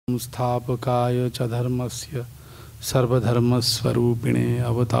स्थापकाय च धर्मस्य सर्वधर्मस्वरूपिणे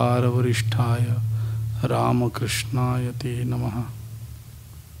अवतारवरिष्ठाय रामकृष्णाय ते नमः।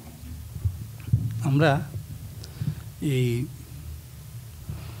 আমরা এই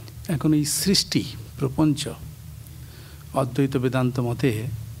এখন এই সৃষ্টি প্রপঞ্চ অদ্বৈত বেদান্ত মতে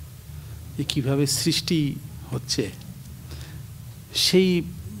যে কীভাবে সৃষ্টি হচ্ছে সেই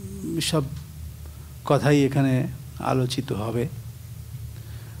সব কথাই এখানে আলোচিত হবে।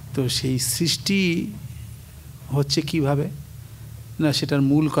 তো সেই সৃষ্টি হচ্ছে কিভাবে না, সেটার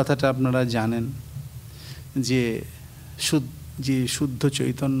মূল কথাটা আপনারা জানেন যে শুদ্ধ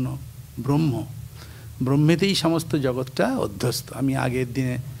চৈতন্য ব্রহ্মেতেই সমস্ত জগৎটা অধ্যস্ত। আমি আগের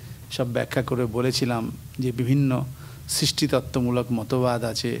দিনে সব ব্যাখ্যা করে বলেছিলাম যে বিভিন্ন সৃষ্টিতত্ত্বমূলক মতবাদ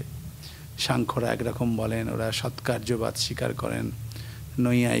আছে। সাংখ্যরা একরকম বলেন, ওরা সৎকার্যবাদ স্বীকার করেন,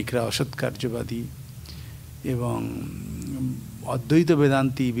 নৈয়ায়িকরা অসৎকার্যবাদী, এবং অদ্বৈত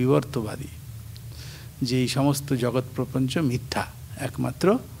বেদান্তি বিবর্তবাদী, যে এই সমস্ত জগৎ প্রপঞ্চ মিথ্যা, একমাত্র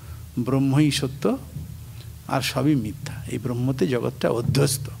ব্রহ্মই সত্য আর সবই মিথ্যা। এই ব্রহ্মতে জগৎটা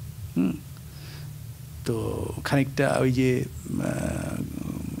অধ্যস্ত। তো খানিকটা ওই যে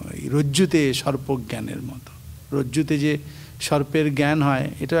রজ্জুতে সর্পজ্ঞানের মতো, রজ্জুতে যে সর্পের জ্ঞান হয়,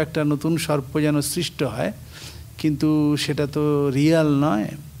 এটাও একটা নতুন সর্প যেন সৃষ্ট হয়, কিন্তু সেটা তো রিয়াল নয়,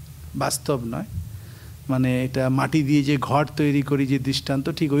 বাস্তব নয়। মানে এটা মাটি দিয়ে যে ঘর তৈরি করি যে দৃষ্টান্ত,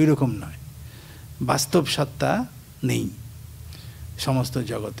 ঠিক ওই রকম নয়। বাস্তব সত্তা নেই সমস্ত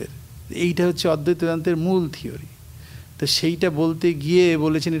জগতের। এইটা হচ্ছে অদ্বৈত বেদান্তের মূল থিওরি। তো সেইটা বলতে গিয়ে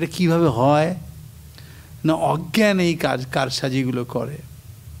বলেছেন এটা কিভাবে হয় না, অজ্ঞান এই কারসাজিগুলো করে।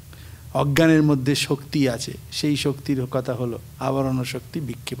 অজ্ঞানের মধ্যে শক্তি আছে, সেই শক্তির কথা হলো আবরণ শক্তি,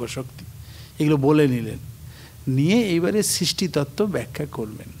 বিক্ষেপ শক্তি, এগুলো বলে নিয়ে এইবারে সৃষ্টিতত্ত্ব ব্যাখ্যা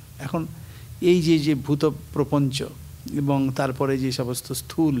করবেন। এখন এই যে ভূত প্রপঞ্চ এবং তারপরে যে সমস্ত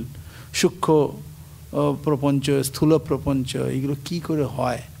স্থূল সূক্ষ্ম প্রপঞ্চ, স্থূল প্রপঞ্চ, এগুলো কি করে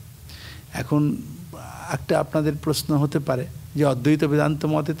হয়। এখন একটা আপনাদের প্রশ্ন হতে পারে যে অদ্বৈত বেদান্ত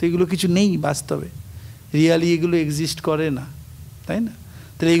মতে তো এগুলো কিছু নেই বাস্তবে, রিয়ালি এগুলো এক্সিস্ট করে না, তাই না?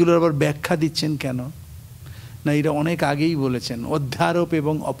 তাহলে এগুলোর আবার ব্যাখ্যা দিচ্ছেন কেন? না, এটা অনেক আগেই বলেছেন, অধ্যারোপ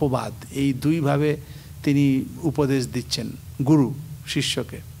এবং অপবাদ, এই দুইভাবে তিনি উপদেশ দিচ্ছেন গুরু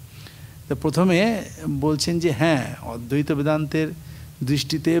শিষ্যকে। তো প্রথমে বলছেন যে হ্যাঁ, অদ্বৈত বেদান্তের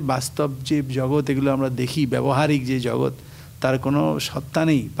দৃষ্টিতে বাস্তব যে জগৎ, এগুলো আমরা দেখি, ব্যবহারিক যে জগৎ, তার কোনো সত্তা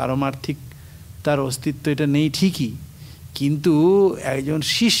নেই, পারমার্থিক তার অস্তিত্ব এটা নেই ঠিকই, কিন্তু একজন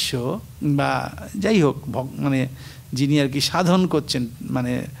শিষ্য বা যাই হোক মানে যিনি আর কি সাধন করছেন,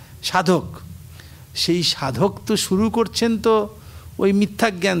 মানে সাধক, সেই সাধক তো শুরু করছেন তো ওই মিথ্যা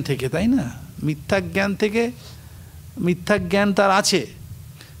জ্ঞান থেকে, তাই না? মিথ্যা জ্ঞান থেকে, মিথ্যা জ্ঞান তার আছে,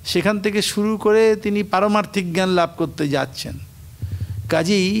 সেখান থেকে শুরু করে তিনি পারমার্থিক জ্ঞান লাভ করতে যাচ্ছেন।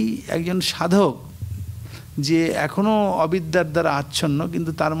 কাজেই একজন সাধক যে এখনও অবিদ্যার দ্বারা আচ্ছন্ন,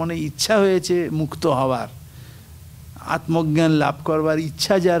 কিন্তু তার মনে ইচ্ছা হয়েছে মুক্ত হওয়ার, আত্মজ্ঞান লাভ করবার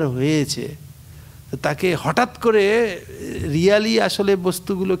ইচ্ছা যার হয়েছে, তাকে হঠাৎ করে রিয়ালি আসলে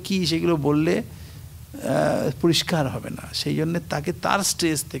বস্তুগুলো কি সেগুলো বললে পরিষ্কার হবে না। সেই জন্যে তাকে তার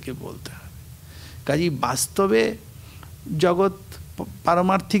স্টেজ থেকে বলতে হবে। কাজেই বাস্তবে জগৎ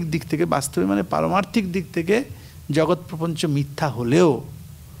পারমার্থিক দিক থেকে, বাস্তবে মানে পারমার্থিক দিক থেকে জগৎ প্রপঞ্চ মিথ্যা হলেও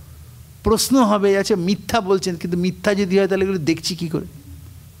প্রশ্ন হবে, আচ্ছা মিথ্যা বলছেন, কিন্তু মিথ্যা যদি হয় তাহলে এগুলো দেখছি কী করে,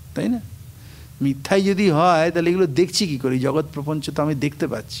 তাই না? মিথ্যাই যদি হয় তাহলে এগুলো দেখছি কী করে? জগৎ প্রপঞ্চ তো আমি দেখতে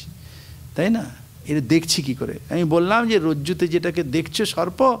পাচ্ছি, তাই না? এটা দেখছি কী করে? আমি বললাম যে রজ্জুতে যেটাকে দেখছো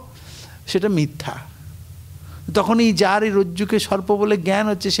সর্প, সেটা মিথ্যা। তখনই যার এই রজ্জুকে সর্প বলে জ্ঞান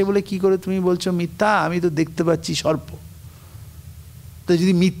হচ্ছে, সে বলে কী করে তুমি বলছো মিথ্যা, আমি তো দেখতে পাচ্ছি সর্প। তো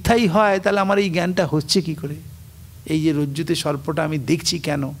যদি মিথ্যাই হয় তাহলে আমার এই জ্ঞানটা হচ্ছে কি করে? এই যে রজ্জুতে সর্পটা আমি দেখছি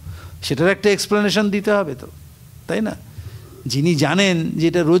কেন, সেটার একটা এক্সপ্লেনেশন দিতে হবে তো, তাই না? যিনি জানেন যে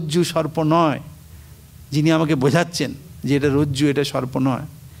এটা রজ্জু সর্প নয়, যিনি আমাকে বোঝাচ্ছেন যে এটা রজ্জু এটা সর্প নয়,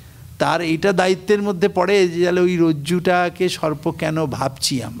 তার এইটা দায়িত্বের মধ্যে পড়ে যে তাহলে ওই রজ্জুটাকে সর্প কেন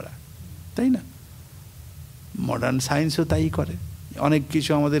ভাবছি আমরা, তাই না? মডার্ন সায়েন্সও তাই করে। অনেক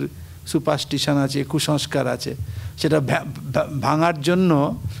কিছু আমাদের সুপারস্টিশন আছে, কুসংস্কার আছে, সেটা ভাঙার জন্য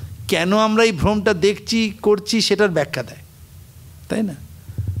কেন আমরা এই ভ্রমটা দেখছি করছি সেটার ব্যাখ্যা দেয়, তাই না?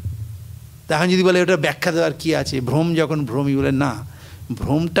 তখন যদি বলে ওটা ব্যাখ্যা দেওয়ার কী আছে, ভ্রম যখন ভ্রমই, বলে না,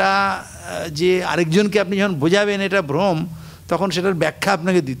 ভ্রমটা যে আরেকজনকে আপনি যখন বোঝাবেন এটা ভ্রম, তখন সেটার ব্যাখ্যা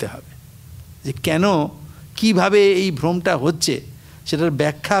আপনাকে দিতে হবে, যে কেন কিভাবে এই ভ্রমটা হচ্ছে সেটার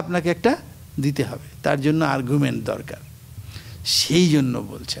ব্যাখ্যা আপনাকে একটা দিতে হবে, তার জন্য আর্গুমেন্ট দরকার। সেই জন্য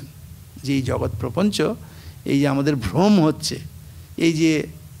বলছেন যে এই জগৎ প্রপঞ্চ, এই যে আমাদের ভ্রম হচ্ছে, এই যে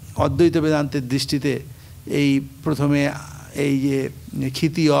অদ্বৈত বেদান্তের দৃষ্টিতে এই প্রথমে এই যে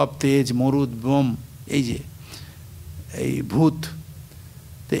ক্ষিতি, অপ, তেজ, মরুদ, ব্যোম, এই যে এই ভূত,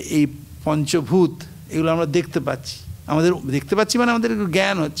 তো এই পঞ্চভূত এগুলো আমরা দেখতে পাচ্ছি, আমাদের দেখতে পাচ্ছি মানে আমাদের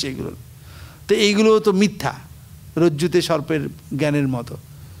জ্ঞান হচ্ছে এগুলো। তো এইগুলো তো মিথ্যা, রজ্জুতে সর্পের জ্ঞানের মতো।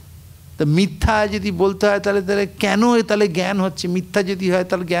 তো মিথ্যা যদি বলতে হয় তাহলে কেন তাহলে জ্ঞান হচ্ছে? মিথ্যা যদি হয়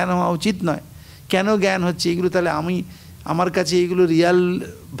তাহলে জ্ঞান হওয়া উচিত নয়। কেন জ্ঞান হচ্ছে এগুলো? তাহলে আমার কাছে এগুলো রিয়াল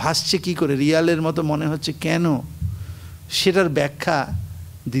ভাসছে কী করে, রিয়ালের মতো মনে হচ্ছে কেন, সেটার ব্যাখ্যা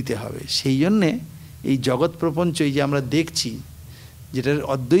দিতে হবে। সেই জন্যে এই জগৎ প্রপঞ্চ এই যে আমরা দেখছি, যেটার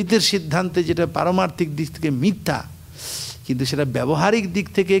অদ্বৈতের সিদ্ধান্তে যেটা পারমার্থিক দিক থেকে মিথ্যা, কিন্তু সেটা ব্যবহারিক দিক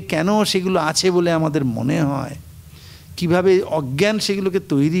থেকে কেন সেগুলো আছে বলে আমাদের মনে হয়, কিভাবে অজ্ঞান সেগুলোকে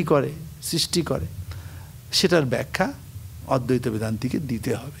তৈরি করে, সৃষ্টি করে, সেটার ব্যাখ্যা অদ্বৈত বেদান্তিকে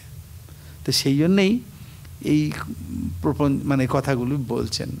দিতে হবে। তো সেই জন্যেই এই মানে কথাগুলি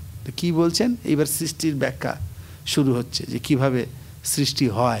বলছেন। তো কী বলছেন? এইবার সৃষ্টির ব্যাখ্যা শুরু হচ্ছে, যে কিভাবে সৃষ্টি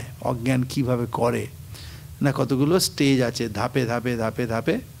হয়, অজ্ঞান কিভাবে করে। না, কতগুলো স্টেজ আছে, ধাপে ধাপে ধাপে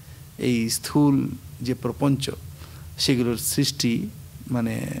ধাপে এই স্থূল যে প্রপঞ্চ সেগুলোর সৃষ্টি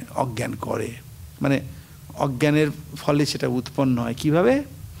মানে অজ্ঞান করে, মানে অজ্ঞানের ফলে সেটা উৎপন্ন হয় কিভাবে,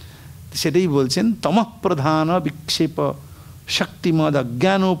 সেটাই বলছেন। তমঃ প্রধান বিক্ষেপ শক্তিমদ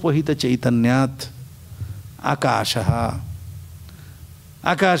অজ্ঞানোপহিত চৈতন্যাৎ আকাশः,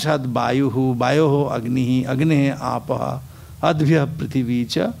 আকাশাৎ বায়ুঃ, বায়োঃ অগ্নিঃ, অগ্নেঃ আপঃ, অদ্ভ্যঃ পৃথিবী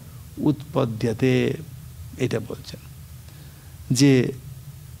চ উৎপদ্যতে। এটা বলছেন যে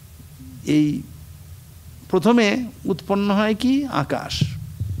এই প্রথমে উৎপন্ন হয় কি? আকাশ,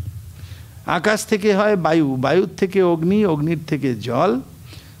 আকাশ থেকে হয় বায়ু, বায়ুর থেকে অগ্নি, অগ্নির থেকে জল,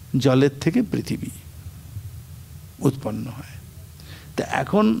 জলের থেকে পৃথিবী উৎপন্ন হয়। তা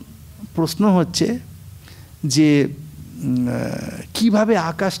এখন প্রশ্ন হচ্ছে যে কিভাবে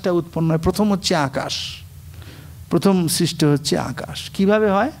আকাশটা উৎপন্ন হয়? প্রথম হচ্ছে আকাশ, প্রথম সৃষ্টি হচ্ছে আকাশ। কিভাবে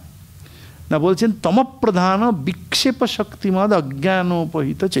হয় না, বলছেন তমপ্রধান বিক্ষেপ শক্তিমদ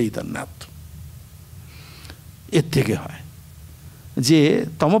অজ্ঞানোপহিত চৈতন্যাৎ। এর থেকে হয় যে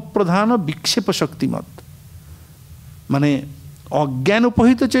তমপ্রধান বিক্ষেপ শক্তিমদ, মানে অজ্ঞান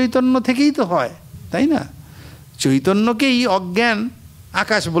উপহিত চৈতন্য থেকেই তো হয়, তাই না? চৈতন্যকেই অজ্ঞান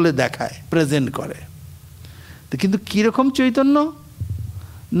আকাশ বলে দেখায়, প্রেজেন্ট করে। তো কিন্তু কীরকম চৈতন্য?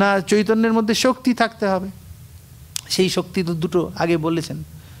 না, চৈতন্যের মধ্যে শক্তি থাকতে হবে। সেই শক্তি তো দুটো আগে বলেছেন,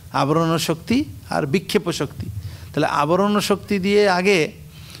 আবরণ শক্তি আর বিক্ষেপ শক্তি। তাহলে আবরণ শক্তি দিয়ে আগে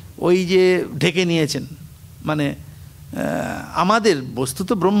ওই যে ঢেকে নিয়েছেন, মানে আমাদের বস্তু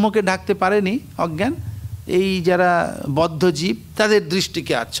তো ব্রহ্মকে ঢাকতে পারেনি অজ্ঞান, এই যারা বদ্ধ জীব তাদের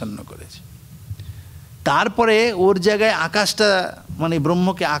দৃষ্টিকে আচ্ছন্ন করেছে। তারপরে ওর জায়গায় আকাশটা, মানে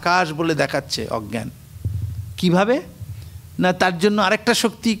ব্রহ্মকে আকাশ বলে দেখাচ্ছে অজ্ঞান। কিভাবে না, তার জন্য আরেকটা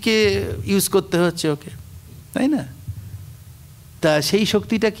শক্তিকে ইউজ করতে হচ্ছে ওকে, তাই না? তা সেই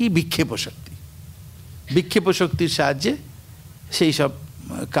শক্তিটা কি? বিক্ষেপ শক্তি। বিক্ষেপ শক্তির সাহায্যে সেই সব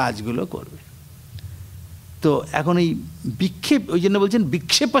কাজগুলো করবে। তো এখন এই বিক্ষেপ, ওই জন্য বলছেন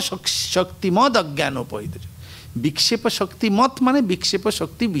বিক্ষেপ শক্তিমত অজ্ঞানোপহিত। বিক্ষেপ শক্তিমত মানে বিক্ষেপ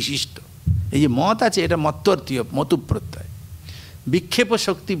শক্তি বিশিষ্ট। এই যে মত আছে এটা মত্তর্থীয়, মতু প্রত্যয়। বিক্ষেপ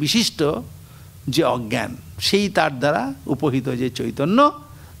শক্তি বিশিষ্ট যে অজ্ঞান, সেই তার দ্বারা উপহিত যে চৈতন্য,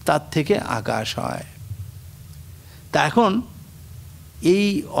 তার থেকে আকাশ হয়। তা এখন এই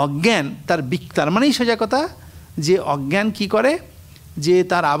অজ্ঞান তার মানেই সোজা কথা যে অজ্ঞান কি করে, যে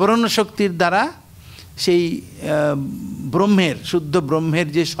তার আবরণ শক্তির দ্বারা সেই ব্রহ্মের, শুদ্ধ ব্রহ্মের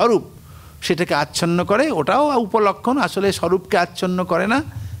যে স্বরূপ সেটাকে আচ্ছন্ন করে। ওটাও উপলক্ষণ, আসলে স্বরূপকে আচ্ছন্ন করে না,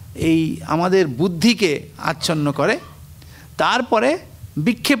 এই আমাদের বুদ্ধিকে আচ্ছন্ন করে। তারপরে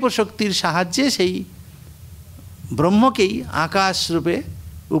বিক্ষেপ শক্তির সাহায্যে সেই ব্রহ্মকেই আকাশ রূপে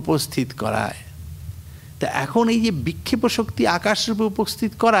উপস্থিত করায়। তা এখন এই যে বিক্ষেপ শক্তি আকাশ রূপে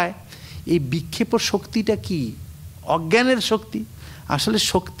উপস্থিত করায়, এই বিক্ষেপ শক্তিটা কি? অজ্ঞানের শক্তি। আসলে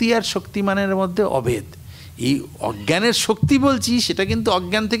শক্তি আর শক্তিমানের মধ্যে অভেদ। এই অজ্ঞানের শক্তি বলছি, সেটা কিন্তু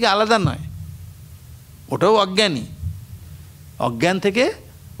অজ্ঞান থেকে আলাদা নয়, ওটাও অজ্ঞানী। অজ্ঞান থেকে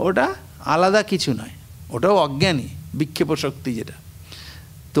ওটা আলাদা কিছু নয়, ওটাও অজ্ঞানী, বিক্ষেপ শক্তি যেটা।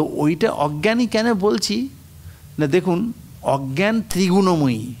 তো ওইটা অজ্ঞানী কেন বলছি না, দেখুন অজ্ঞান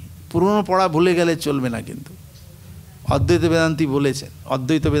ত্রিগুণময়ী। পুরনো পড়া ভুলে গেলে চলবে না, কিন্তু অদ্বৈত বেদান্তি বলেছেন,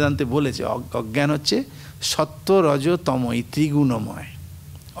 অদ্বৈত বেদান্তে বলেছে অজ্ঞান হচ্ছে সত্য রজ তম, এই ত্রিগুণময়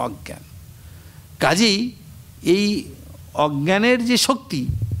অজ্ঞান। কাজেই এই অজ্ঞানের যে শক্তি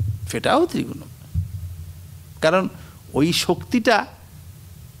সেটাও ত্রিগুণময়, কারণ ওই শক্তিটা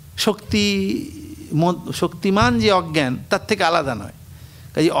শক্তিমান যে অজ্ঞান তার থেকে আলাদা নয়।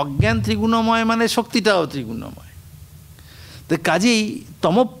 কাজেই অজ্ঞান ত্রিগুণময় মানে শক্তিটাও ত্রিগুণময়। তো কাজেই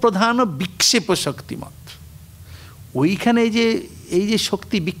তমপ্রধান বিক্ষেপ শক্তিমত, ওইখানে এই যে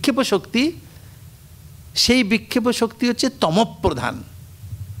শক্তি, বিক্ষেপ শক্তি, সেই বিক্ষেপ শক্তি হচ্ছে তমপ্রধান,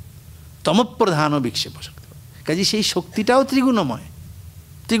 তমপ্রধান ও বিক্ষেপ শক্তি। কাজে সেই শক্তিটাও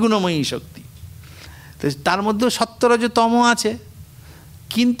ত্রিগুণময়ী শক্তি। তো তার মধ্যেও সত্ত্বরজ তম আছে।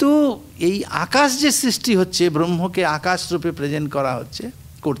 কিন্তু এই আকাশ যে সৃষ্টি হচ্ছে, ব্রহ্মকে আকাশ রূপে প্রেজেন্ট করা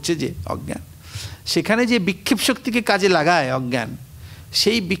করছে যে অজ্ঞান, সেখানে যে বিক্ষেপ শক্তিকে কাজে লাগায় অজ্ঞান,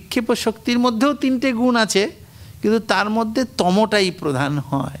 সেই বিক্ষেপ শক্তির মধ্যেও 3টে গুণ আছে, কিন্তু তার মধ্যে তমটাই প্রধান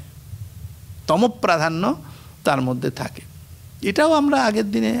হয়, তমপ্রাধান্য তার মধ্যে থাকে। এটাও আমরা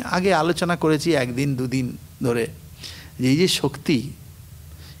আগে আলোচনা করেছি 1 দিন 2 দিন ধরে, যে এই যে শক্তি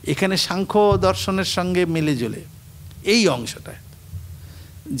এখানে সাংখ্য দর্শনের সঙ্গে মিলে জুলে এই অংশটা,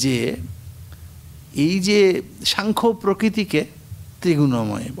 যে এই যে সাংখ্য প্রকৃতিকে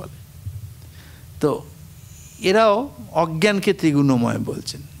ত্রিগুণময় বলে, তো এরাও অজ্ঞানকে ত্রিগুণময়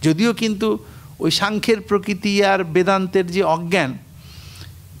বলছেন। যদিও কিন্তু ওই সাংখ্যের প্রকৃতি আর বেদান্তের যে অজ্ঞান,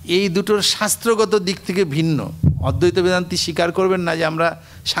 এই দুটোর শাস্ত্রগত দিক থেকে ভিন্ন। অদ্বৈত বেদান্তি স্বীকার করবেন না যে আমরা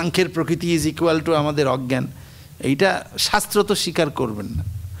সাংখ্যের প্রকৃতি ইজ ইকুয়াল টু আমাদের অজ্ঞান, এইটা শাস্ত্র তো স্বীকার করবেন না,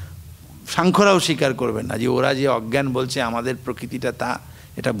 সাংখ্যরাও স্বীকার করবেন না যে ওরা যে অজ্ঞান বলছে আমাদের প্রকৃতিটা তা,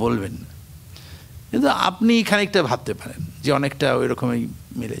 এটা বলবেন না। কিন্তু আপনি খানিকটা ভাবতে পারেন যে অনেকটা ওই রকমই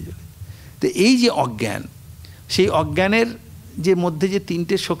মিলে জুলে। তো এই যে অজ্ঞান, সেই অজ্ঞানের যে মধ্যে যে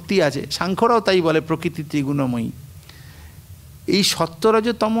 3টে শক্তি আছে, সাংখ্যরাও তাই বলে প্রকৃতি ত্রিগুণময়ী। এই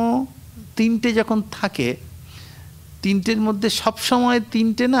সত্ত্বরজতম 3টে যখন থাকে, 3টের মধ্যে সবসময়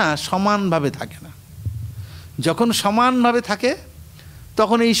 3টে না সমানভাবে থাকে না। যখন সমানভাবে থাকে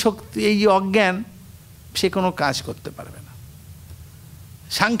তখন এই শক্তি, এই অজ্ঞান, সে কোনো কাজ করতে পারবে না।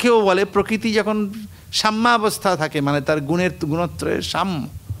 সাংখ্যও বলে প্রকৃতি যখন সাম্যাবস্থা থাকে, মানে তার গুণত্রয়ের সাম্য,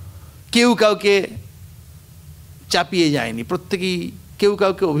 কেউ কাউকে চাপিয়ে যায়নি, প্রত্যেকেই কেউ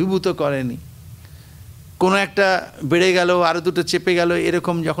কাউকে অভিভূত করেনি, কোনো একটা বেড়ে গেল আর দুটো চেপে গেল,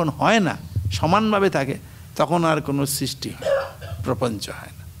 এরকম যখন হয় না, সমানভাবে থাকে, তখন আর কোনো সৃষ্টি হয় না, প্রপঞ্চ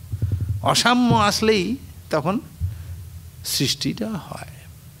হয় না। অসাম্য আসলেই তখন সৃষ্টিটা হয়।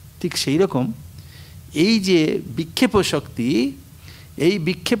 ঠিক সেই রকম এই যে বিক্ষেপ শক্তি, এই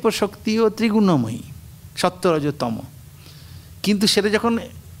বিক্ষেপ শক্তিও ত্রিগুণময়ী, সত্ত্বরজতম, কিন্তু সেটা যখন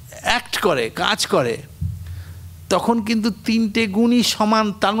অ্যাক্ট করে, কাজ করে, তখন কিন্তু 3টে গুণই সমান,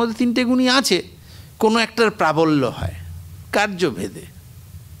 তার মধ্যে 3টে গুণই আছে, কোনো একটার প্রাবল্য হয় কার্যভেদে,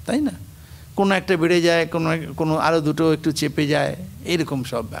 তাই না? কোনো একটা বেড়ে যায়, কোনো আরও দুটো একটু চেপে যায়, এরকম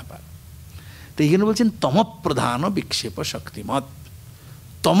সব ব্যাপার। তো এইখানে বলছেন তমপ্রধান ও বিক্ষেপ শক্তিমত,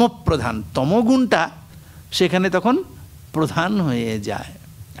 তমপ্রধান, তমগুণটা সেখানে তখন প্রধান হয়ে যায়।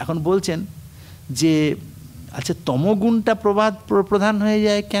 এখন বলছেন যে আচ্ছা, তমগুণটা প্রধান হয়ে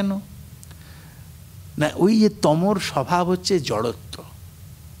যায় কেন? না, ওই যে তমর স্বভাব হচ্ছে জড়ত্ব,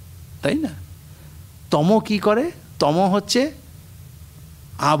 তাই না? তম কি করে? তম হচ্ছে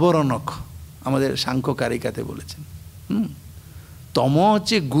আবরণক, আমাদের সাংখ্য কারিকাতে বলেছেন। তম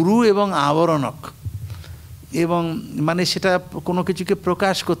হচ্ছে গুরু এবং আবরণক, এবং মানে সেটা কোনো কিছুকে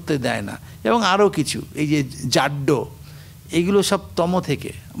প্রকাশ করতে দেয় না, এবং আরও কিছু, এই যে জাড্য, এগুলো সব তম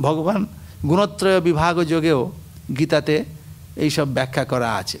থেকে। ভগবান গুণত্রয় বিভাগ যোগেও গীতাতে এইসব ব্যাখ্যা করা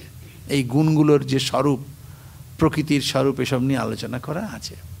আছে, এই গুণগুলোর যে স্বরূপ, প্রকৃতির স্বরূপ, এসব নিয়ে আলোচনা করা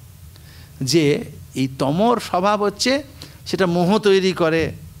আছে। যে এই তমর স্বভাব হচ্ছে সেটা মোহ তৈরি করে,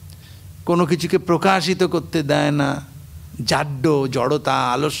 কোনো কিছুকে প্রকাশিত করতে দেয় না, জাড্য, জড়তা,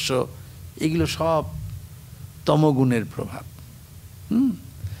 আলস্য, এগুলো সব তমগুণের প্রভাব।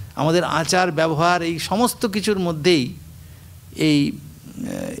 আমাদের আচার ব্যবহার, এই সমস্ত কিছুর মধ্যেই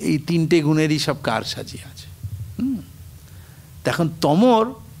এই 3টে গুণেরই সব কারসাজি আছে। এখন তমর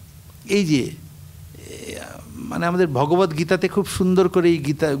এই যে মানে আমাদের ভগবত গীতাতে খুব সুন্দর করে এই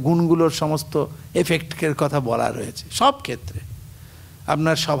গুণগুলোর সমস্ত এফেক্টের কথা বলা রয়েছে। সব ক্ষেত্রে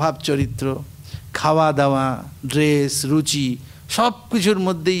আপনার স্বভাব চরিত্র, খাওয়া দাওয়া, ড্রেস, রুচি, সব কিছুর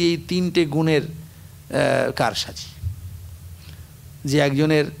মধ্যেই এই 3টে গুণের কারসাজি। যে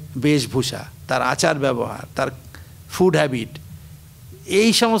একজনের বেশভূষা, তার আচার ব্যবহার, তার ফুড হ্যাবিট, এই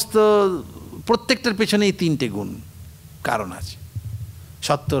সমস্ত প্রত্যেকটার পেছনে এই 3টে গুণ কারণ আছে।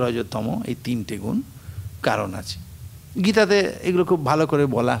 সত্য, রজ, তম, এই 3টে গুণ কারণ আছে। গীতাতে এগুলো খুব ভালো করে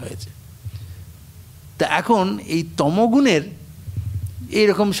বলা হয়েছে। তা এখন এই তমগুণের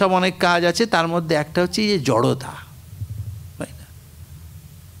এইরকম সব অনেক কাজ আছে, তার মধ্যে একটা হচ্ছে এই যে জড়তা, তাই না?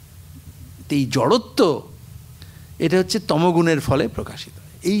 তো এই জড়ত্ব, এটা হচ্ছে তমগুণের ফলে প্রকাশিত।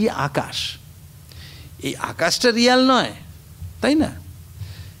 এই যে আকাশ, এই আকাশটা রিয়াল নয়, তাই না?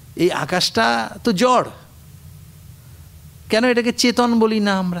 এই আকাশটা তো জড়। কেন এটাকে চেতন বলি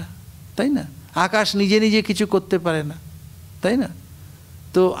না আমরা, তাই না? আকাশ নিজে নিজে কিছু করতে পারে না, তাই না?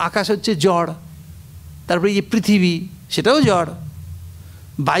 তো আকাশ হচ্ছে জড়, তারপরে এই যে পৃথিবী, সেটাও জড়,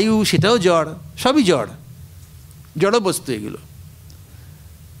 বায়ু সেটাও জড়, সবই জড়, জড় বস্তু এগুলো।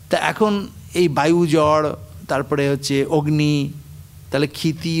 তা এখন এই বায়ু জড়, তারপরে হচ্ছে অগ্নি, তাহলে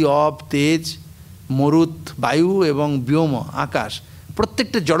ক্ষিতি, অপ, তেজ, মরুত, বায়ু এবং ব্যোম, আকাশ,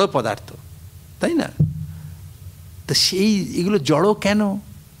 প্রত্যেকটা জড় পদার্থ, তাই না? তা সেই এগুলো জড় কেন?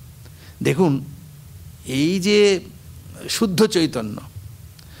 দেখুন, এই যে শুদ্ধ চৈতন্য,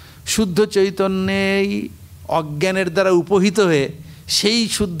 শুদ্ধ চৈতন্যেই অজ্ঞানের দ্বারা উপহিত হয়ে সেই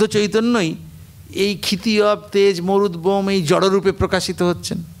শুদ্ধ চৈতন্যই এই ক্ষিতি, অপ, তেজ, মরুদ, বোম এই জড়রূপে প্রকাশিত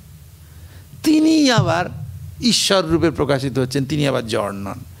হচ্ছেন। তিনি আবার ঈশ্বর রূপে প্রকাশিত হচ্ছেন, তিনি আবার জড়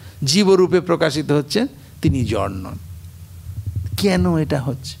নন। জীবরূপে প্রকাশিত হচ্ছেন, তিনি জড় নন। কেন এটা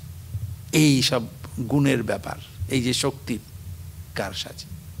হচ্ছে? এই সব গুণের ব্যাপার, এই যে শক্তির কারসাজি।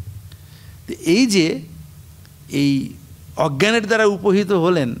 এই যে এই অজ্ঞানের দ্বারা উপহিত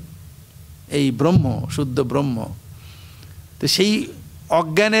হলেন এই ব্রহ্ম, শুদ্ধ ব্রহ্ম, তো সেই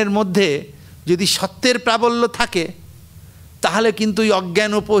অজ্ঞানের মধ্যে যদি সত্যের প্রাবল্য থাকে, তাহলে কিন্তু ওই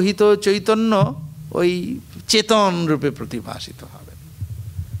অজ্ঞান উপহিত চৈতন্য ওই চেতন রূপে প্রতিভাসিত হবে।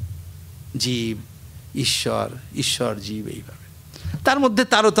 জীব ঈশ্বর, ঈশ্বর জীব, এইভাবে তার মধ্যে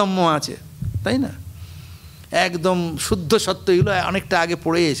তারতম্য আছে, তাই না? একদম শুদ্ধ সত্য, এগুলো অনেকটা আগে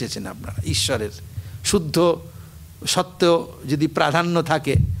পড়ে এসেছেন আপনারা। ঈশ্বরের শুদ্ধ সত্য যদি প্রাধান্য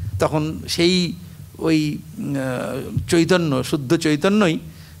থাকে, তখন সেই ওই চৈতন্য, শুদ্ধ চৈতন্যই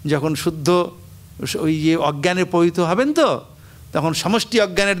যখন শুদ্ধ ওই যে অজ্ঞানে উপহিত হবেন, তো তখন সমষ্টি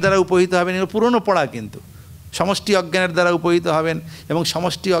অজ্ঞানের দ্বারা উপহিত হবেন। এগুলো পুরনো পড়া, কিন্তু সমষ্টি অজ্ঞানের দ্বারা উপহিত হবেন এবং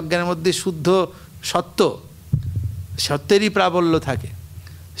সমষ্টি অজ্ঞানের মধ্যে শুদ্ধ সত্য, সত্যেরই প্রাবল্য থাকে।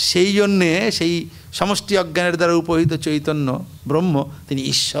 সেই জন্যে সেই সমষ্টি অজ্ঞানের দ্বারা উপহিত চৈতন্য ব্রহ্ম, তিনি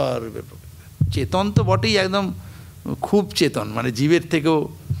ঈশ্বর রূপে প্রকৃত। চেতন তো বটেই, একদম খুব চেতন, মানে জীবের থেকেও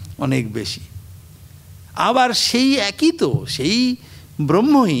অনেক বেশি। আবার সেই একই তো, সেই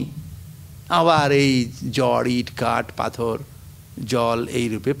ব্রহ্মই আবার এই জড়, ইট, কাঠ, পাথর, জল এই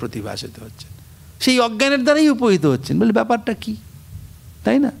রূপে প্রতিভাসিত হচ্ছেন, সেই অজ্ঞানের দ্বারাই উপহিত হচ্ছেন। বলে ব্যাপারটা কি,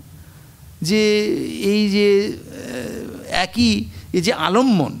 তাই না? যে এই যে একই, এই যে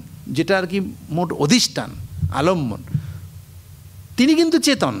আলম্বন, যেটা আর কি মোট অধিষ্ঠান, আলম্বন, তিনি কিন্তু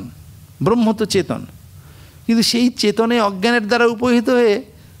চেতন, ব্রহ্ম তো চেতন, কিন্তু সেই চেতনে অজ্ঞানের দ্বারা উপহিত হয়ে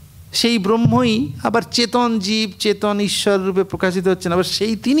সেই ব্রহ্মই আবার চেতন জীব, চেতন ঈশ্বর রূপে প্রকাশিত হচ্ছেন। আবার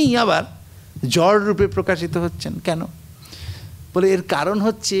সেই তিনি আবার জড় রূপে প্রকাশিত হচ্ছেন। কেন? বলে এর কারণ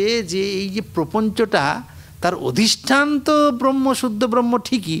হচ্ছে যে এই যে প্রপঞ্চটা, তার অধিষ্ঠান তো ব্রহ্ম, শুদ্ধ ব্রহ্ম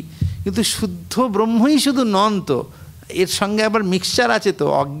ঠিকই, কিন্তু শুদ্ধ ব্রহ্মই শুধু নন তো, এর সঙ্গে আবার মিক্সচার আছে, তো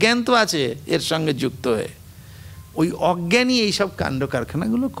অজ্ঞান তো আছে এর সঙ্গে যুক্ত হয়ে। ওই অজ্ঞানই এইসব কাণ্ড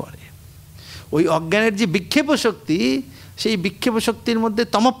কারখানাগুলো করে। ওই অজ্ঞানের যে বিক্ষেপ শক্তি, সেই বিক্ষেপ শক্তির মধ্যে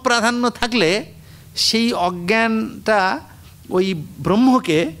তমপ্রাধান্য থাকলে সেই অজ্ঞানটা ওই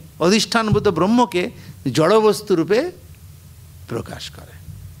ব্রহ্মকে, অধিষ্ঠানভূত ব্রহ্মকে জড়বস্তু রূপে প্রকাশ করে।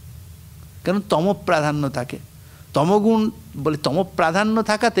 কারণ তমপ্রাধান্য থাকে, তমগুণ, বলে তমপ্রাধান্য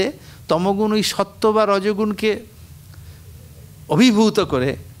থাকাতে তমগুণ ওই সত্য বা রজগুণকে অভিভূত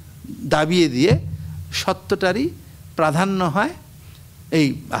করে, দাবিয়ে দিয়ে সত্যটারই প্রাধান্য হয়। এই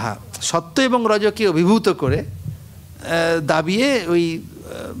সত্য এবং রজকে অভিভূত করে দাবিয়ে ওই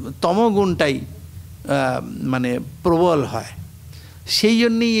তমগুণটাই মানে প্রবল হয়। সেই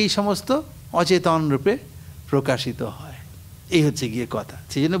জন্যেই এই সমস্ত অচেতন রূপে প্রকাশিত হয়। এই হচ্ছে গিয়ে কথা।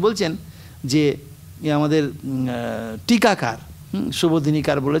 সেই জন্য বলছেন যে আমাদের টিকাকার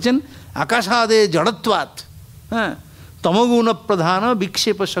শুভদিনীকার বলেছেন, আকাশাদে জড়ত্বাৎ, হ্যাঁ, তমগুণ প্রধান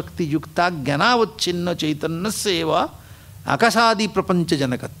বিক্ষেপ শক্তিযুক্তা জ্ঞানাবচ্ছিন্ন চৈতন্যস্য এব আকাশাদি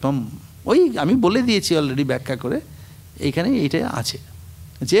প্রপঞ্চজনকত্বম। ওই আমি বলে দিয়েছি অলরেডি ব্যাখ্যা করে, এইখানে এইটা আছে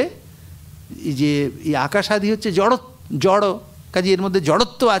যে এই আকাশাদি হচ্ছে জড়, কাজে এর মধ্যে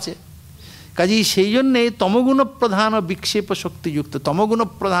জড়ত্ব আছে। কাজেই সেই জন্যে তমগুণ প্রধান বিক্ষেপ শক্তিযুক্ত, তমগুণ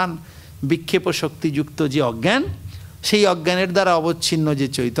প্রধান বিক্ষেপ শক্তিযুক্ত যে অজ্ঞান, সেই অজ্ঞানের দ্বারা অবচ্ছিন্ন যে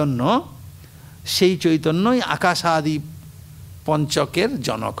চৈতন্য, সেই চৈতন্যই আকাশাদি পঞ্চকের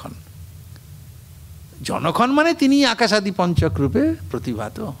জনক্ষণ। জনক্ষণ মানে তিনি আকাশাদি পঞ্চক রূপে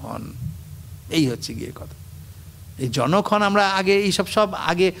প্রতিভাত হন। এই হচ্ছে গিয়ে কথা। এই জনক্ষণ আমরা আগে এইসব সব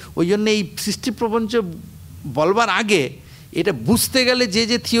আগে, ওই জন্য এই সৃষ্টি প্রপঞ্চ বলবার আগে এটা বুঝতে গেলে যে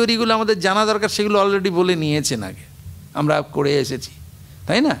যে থিওরিগুলো আমাদের জানা দরকার, সেগুলো অলরেডি বলে নিয়েছেন আগে, আমরা করে এসেছি,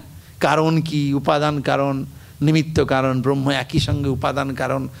 তাই না? কারণ কি, উপাদান কারণ, নিমিত্ত কারণ, ব্রহ্ম একই সঙ্গে উপাদান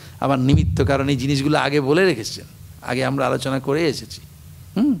কারণ আবার নিমিত্ত কারণ, এই জিনিসগুলো আগে বলে রেখেছেন, আগে আমরা আলোচনা করে এসেছি।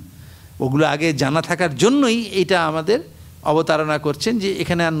 ওগুলো আগে জানা থাকার জন্যই এইটা আমাদের অবতারণা করছেন, যে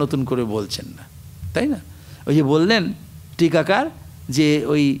এখানে আর নতুন করে বলছেন না, তাই না? ওই যে বললেন টিকাকার যে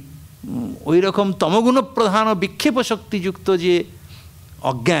ওই ওই রকম তমগুণ প্রধান ও বিক্ষেপ শক্তিযুক্ত যে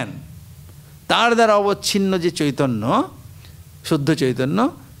অজ্ঞান, তার দ্বারা অবচ্ছিন্ন যে চৈতন্য, শুদ্ধ চৈতন্য,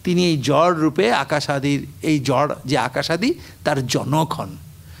 তিনি এই জড় রূপে আকাশাদির, এই জড় যে আকাশাদি তার জনক হন।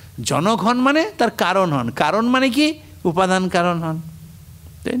 জনক হন মানে তার কারণ হন। কারণ মানে কি? উপাদান কারণ হন,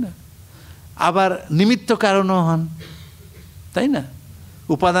 তাই না? আবার নিমিত্ত কারণও হন, তাই না?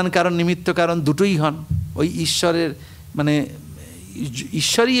 উপাদান কারণ, নিমিত্ত কারণ দুটোই হন। ওই ঈশ্বরের মানে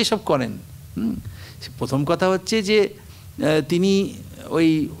ঈশ্বরই এসব করেন। প্রথম কথা হচ্ছে যে তিনি ওই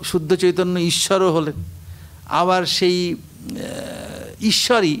শুদ্ধ চৈতন্য ঈশ্বরও হলেন, আবার সেই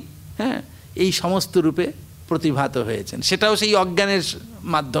ঈশ্বরই এই সমস্ত রূপে প্রতিভাত হয়েছেন, সেটাও সেই অজ্ঞানের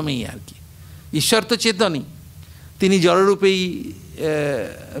মাধ্যমেই আর কি। ঈশ্বর তো চেতনই, তিনি জড়রূপেই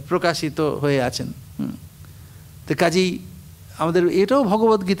প্রকাশিত হয়ে আছেন। তো কাজেই আমাদের এটাও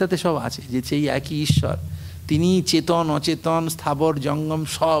ভগবদ্গীতাতে সব আছে যে সেই একই ঈশ্বর, তিনি চেতন অচেতন স্থাবর জঙ্গম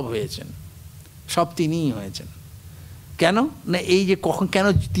সব হয়েছেন, সব তিনিই হয়েছেন। কেন না এই যে কখন, কেন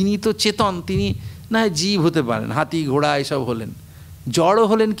তিনি তো চেতন, তিনি না জীব হতে পারেন, হাতি ঘোড়া এসব হলেন, জড়ও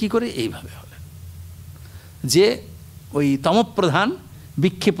হলেন কি করে? এইভাবে হলেন যে ওই তমপ্রধান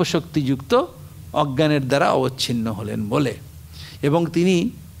বিক্ষেপ শক্তিযুক্ত অজ্ঞানের দ্বারা অবচ্ছিন্ন হলেন বলে, এবং তিনি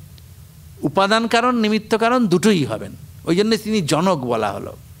উপাদান কারণ নিমিত্ত কারণ দুটোই হবেন, ওই জন্য তিনি জনক বলা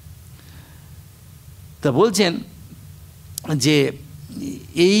হলো। তা বলছেন যে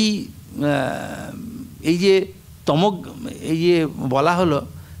এই যে এই যে বলা হলো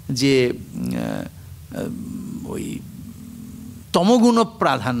যে ওই তমগুণ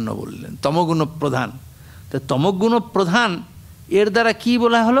প্রাধান্য বললেন, তমগুণ প্রধান। তা তমগুণ প্রধান এর দ্বারা কি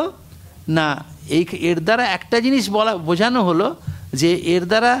বলা হলো না, এর দ্বারা একটা জিনিস বোঝানো হলো যে এর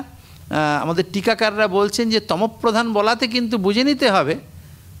দ্বারা আমাদের টিকাকাররা বলছেন যে তমপ্রধান বলাতে কিন্তু বুঝে নিতে হবে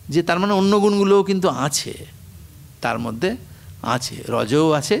যে তার মানে অন্য গুণগুলোও কিন্তু আছে, তার মধ্যে আছে, রজও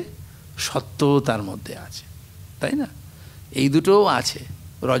আছে, সত্যও তার মধ্যে আছে, তাই না? এই দুটোও আছে,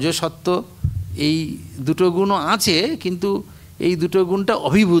 রজ সত্য এই দুটো গুণও আছে, কিন্তু এই দুটো গুণটা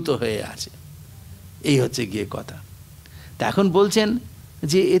অভিভূত হয়ে আছে, এই হচ্ছে গিয়ে কথা। তা এখন বলছেন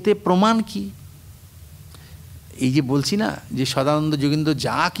যে এতে প্রমাণ কি? এই যে বলছি না যে সদানন্দ যোগীন্দ্র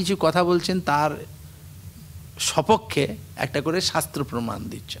যা কিছু কথা বলছেন তার সপক্ষে একটা করে শাস্ত্র প্রমাণ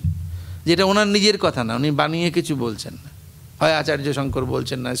দিচ্ছেন, যেটা ওনার নিজের কথা না, উনি বানিয়ে কিছু বলছেন না, হয় আচার্য শঙ্কর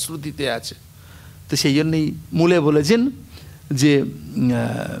বলছেন না, শ্রুতিতে আছে। তো সেই জন্যই মূলে বলেছেন যে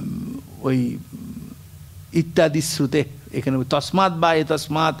ওই ইত্যাদি শ্রুতে, এখানে তস্মাৎ বা এ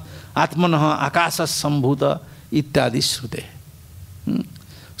তস্মাৎ আত্মনঃ আকাশসম্ভূত ইত্যাদি শ্রুতে,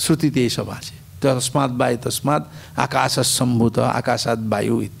 শ্রুতিতে এইসব আছে। তস্মাৎ বা এ তস্মাৎ আকাশসম্ভূত, আকাশাৎ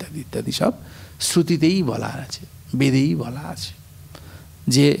বায়ু ইত্যাদি ইত্যাদি সব শ্রুতিতেই বলা আছে, বেদেই বলা আছে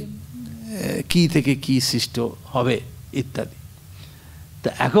যে কি থেকে কি সৃষ্ট হবে ইত্যাদি। তা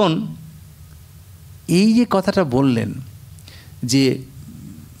এখন এই যে কথাটা বললেন যে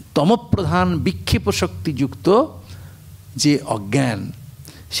তমপ্রধান বিক্ষেপ শক্তিযুক্ত যে অজ্ঞান,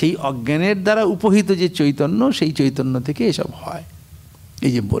 সেই অজ্ঞানের দ্বারা উপহিত যে চৈতন্য, সেই চৈতন্য থেকে এসব হয়,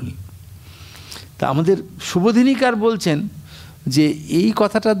 এই যে বললেন। তা আমাদের শুভদিনীকার বলছেন যে এই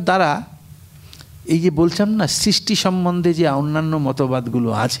কথাটার দ্বারা এই যে বলছিলাম না সৃষ্টি সম্বন্ধে যে অন্যান্য মতবাদগুলো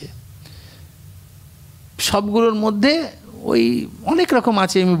আছে সবগুলোর মধ্যে ওই অনেক রকম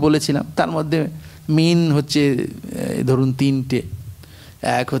আছে, আমি বলেছিলাম। তার মধ্যে মেন হচ্ছে ধরুন তিনটে,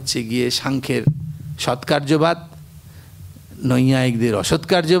 এক হচ্ছে গিয়ে সাংখ্যের সৎকার্যবাদ, নৈয়ায়িকদের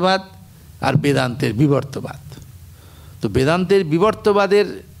অসৎকার্যবাদ, আর বেদান্তের বিবর্তবাদ। তো বেদান্তের বিবর্তবাদের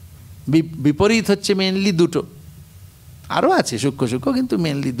বিপরীত হচ্ছে মেনলি দুটো, আরও আছে সূক্ষ্ম সূক্ষ্ম, কিন্তু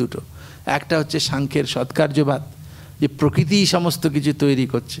মেনলি দুটো। একটা হচ্ছে সাংখ্যের সৎকার্যবাদ, যে প্রকৃতি সমস্ত কিছু তৈরি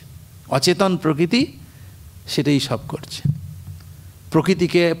করছে, অচেতন প্রকৃতি সেটাই সব করছে।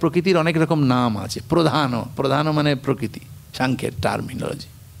 প্রকৃতির অনেক রকম নাম আছে, প্রধান মানে প্রকৃতি, সাংখ্যের টার্মিনোলজি।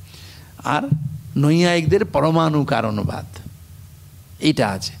 আর নৈয়ায়িকদের পরমাণু কারণবাদ, এইটা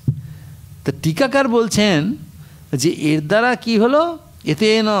আছে। তো টিকাকার বলছেন যে এর দ্বারা কি হলো,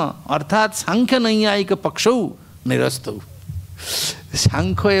 এতেন অর্থাৎ সাংখ্য নৈয়ায়িক পক্ষৌ নিরস্তৌ,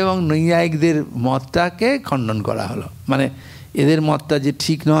 সাংখ্য এবং নৈয়ায়িকদের মতটাকে খণ্ডন করা হলো, মানে এদের মতটা যে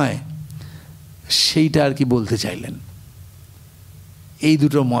ঠিক নয় সেইটা আর কি বলতে চাইলেন। এই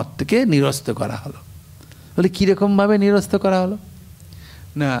দুটো মত থেকে নিরস্ত করা হলো। বলে কীরকমভাবে নিরস্ত করা হলো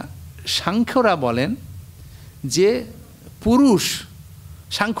না, সাংখ্যরা বলেন যে পুরুষ,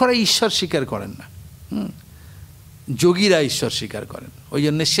 সাংখ্যরা ঈশ্বর স্বীকার করেন না, যোগীরা ঈশ্বর স্বীকার করেন, ওই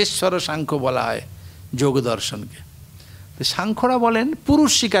জন্য শেষস্বর সাংখ্য বলা হয় যোগ দর্শনকে। তো সাংখ্যরা বলেন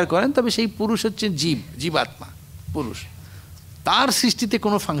পুরুষ স্বীকার করেন, তবে সেই পুরুষ হচ্ছে জীবাত্মা, পুরুষ, তার সৃষ্টিতে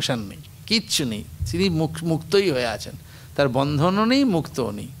কোনো ফাংশন নেই, কিচ্ছু নেই, তিনি মুক্তই হয়ে আছেন, তার বন্ধনও নেই,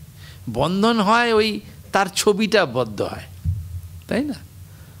 মুক্তও নেই। বন্ধন হয় ওই তার ছবিটা বদ্ধ হয়, তাই না?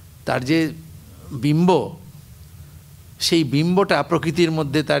 তার যে বিম্ব, সেই বিম্বটা প্রকৃতির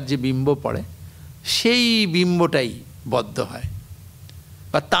মধ্যে তার যে বিম্ব পড়ে সেই বিম্বটাই বদ্ধ হয়,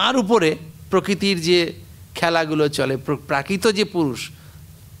 বা তার উপরে প্রকৃতির যে খেলাগুলো চলে, প্রাকৃত যে পুরুষ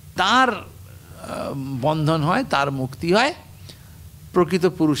তার বন্ধন হয়, তার মুক্তি হয়, প্রকৃত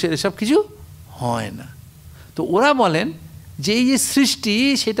পুরুষের এসব কিছু হয় না। তো ওরা বলেন যে এই যে সৃষ্টি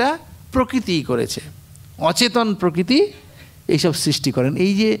সেটা প্রকৃতি করেছে, অচেতন প্রকৃতি এইসব সৃষ্টি করেন।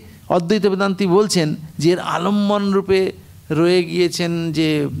 এই যে অদ্বৈত বেদান্তি বলছেন যে এর আলম্বন রূপে রয়ে গিয়েছেন যে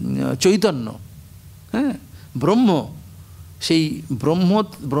চৈতন্য, হ্যাঁ, ব্রহ্ম, সেই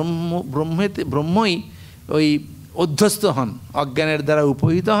ব্রহ্মই ওই অধ্যস্ত হন, অজ্ঞানের দ্বারা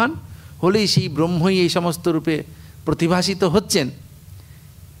উপহিত হন, হলেই সেই ব্রহ্মই এই সমস্ত রূপে প্রতিভাসিত হচ্ছেন,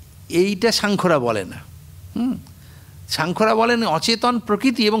 এইটা সাংখ্যরা বলে না। সাংখ্যরা বলেন অচেতন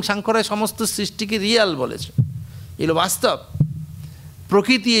প্রকৃতি, এবং সাংখ্যরা সমস্ত সৃষ্টিকে রিয়াল বলেছে, এগুলো বাস্তব,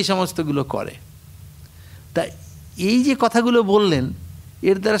 প্রকৃতি এই সমস্তগুলো করে। তা এই যে কথাগুলো বললেন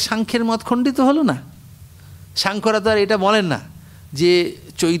এর দ্বারা সাংখ্যের মত খণ্ডিত হলো না। সাংখ্যরা তো আর এটা বলেন না যে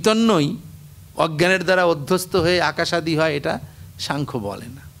চৈতন্যই অজ্ঞানের দ্বারা অধ্যস্ত হয়ে আকাশাদি হয়, এটা সাংখ্য বলে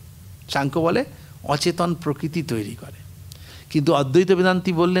না। সাংখ্য বলে অচেতন প্রকৃতি তৈরি করে। কিন্তু অদ্বৈত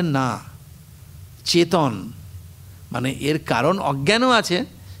বেদান্তি বললেন না, চেতন মানে এর কারণ অজ্ঞানও আছে,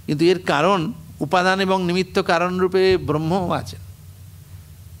 কিন্তু এর কারণ উপাদান এবং নিমিত্ত কারণ রূপে ব্রহ্মও আছে,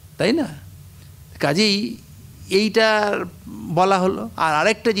 তাই না? কাজেই এইটা বলা হলো। আর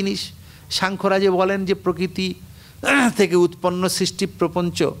আরেকটা জিনিস সাংখ্যরা যে বলেন যে প্রকৃতি থেকে উৎপন্ন সৃষ্টি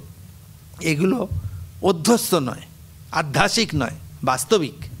প্রপঞ্চ এগুলো অধ্যস্ত নয়, আধ্যাত্মিক নয়,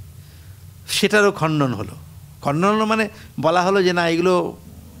 বাস্তবিক, সেটারও খণ্ডন হলো। খণ্ডন মানে বলা হলো যে না, এগুলো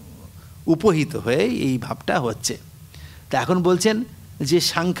উপহিত হয়ে এই ভাবটা হচ্ছে। তা এখন বলছেন যে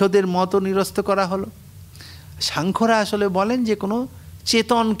সাংখ্যদের মতও নিরস্ত করা হলো। সাংখ্যরা আসলে বলেন যে কোনো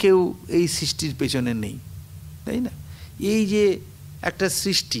চেতন কেউ এই সৃষ্টির পেছনে নেই, তাই না? এই যে একটা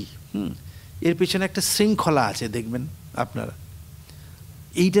সৃষ্টি, এর পেছনে একটা শৃঙ্খলা আছে, দেখবেন আপনারা।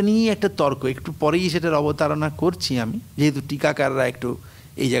 এইটা নিয়েই একটা তর্ক, একটু পরেই সেটার অবতারণা করছি আমি, যেহেতু টিকাকাররা একটু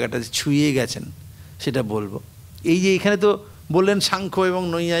এই জায়গাটাতে ছুঁয়ে গেছেন, সেটা বলবো। এই যে এখানে তো বললেন সাংখ্য এবং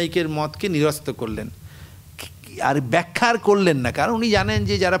নৈয়ায়িকের মতকে নিরস্ত করলেন, আর ব্যাখ্যা আর করলেন না, কারণ উনি জানেন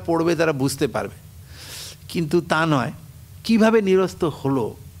যে যারা পড়বে তারা বুঝতে পারবে। কিন্তু তা নয়, কিভাবে নিরস্ত হলো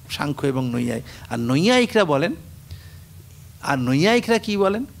সাংখ্য এবং নৈয়ায়িক। আর নৈয়ায়িকরা বলেন, আর নৈয়ায়িকরা কি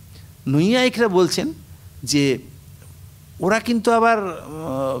বলেন? নৈয়ায়িকরা বলছেন যে ওরা কিন্তু আবার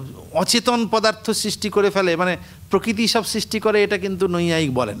অচেতন পদার্থ সৃষ্টি করে ফেলে, মানে প্রকৃতি সব সৃষ্টি করে, এটা কিন্তু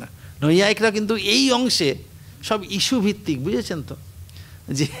নৈয়ায়িক বলে না। নৈয়ায়িকরা কিন্তু এই অংশে সব ইস্যু ভিত্তিক, বুঝেছেন তো,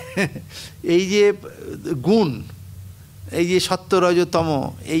 যে এই যে গুণ, এই যে সত্য রজতম,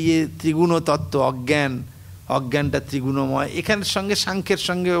 এই যে ত্রিগুণ তত্ত্ব, অজ্ঞানটা ত্রিগুণময়, এখানের সঙ্গে সাংখ্যের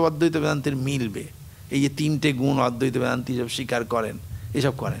সঙ্গে অদ্বৈত বেদান্তের মিলবে। এই যে তিনটে গুণ অদ্বৈত বেদান্তি সব স্বীকার করেন,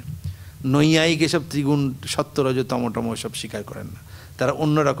 এসব করেন। নৈয়ায়িক এসব ত্রিগুণ সত্য রজতম এসব স্বীকার করেন না, তারা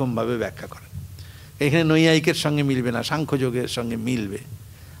অন্যরকমভাবে ব্যাখ্যা করেন। এখানে নৈয়ায়িকের সঙ্গে মিলবে না, সাংখ্যযোগের সঙ্গে মিলবে।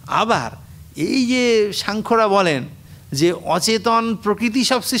 আবার এই যে সাংখ্যরা বলেন যে অচেতন প্রকৃতি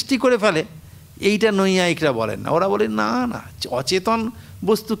সব সৃষ্টি করে ফেলে, এইটা নৈয়ায়িকরা বলেন না। ওরা বলেন না না, অচেতন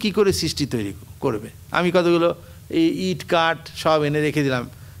বস্তু কি করে সৃষ্টি তৈরি করবে। আমি কতগুলো এই ইট কাঠ সব এনে রেখে দিলাম,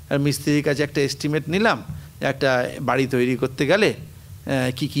 আর মিস্ত্রির কাছে একটা এস্টিমেট নিলাম, একটা বাড়ি তৈরি করতে গেলে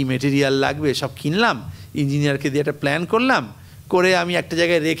কি কি মেটেরিয়াল লাগবে সব কিনলাম, ইঞ্জিনিয়ারকে দিয়ে একটা প্ল্যান করলাম, করে আমি একটা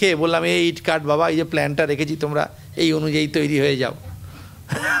জায়গায় রেখে বললাম এই ইট কাঠ বাবা, এই যে প্ল্যানটা রেখেছি তোমরা এই অনুযায়ী তৈরি হয়ে যাও।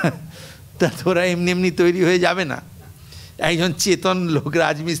 তা তোরা এমনি এমনি তৈরি হয়ে যাবে না, একজন চেতন লোক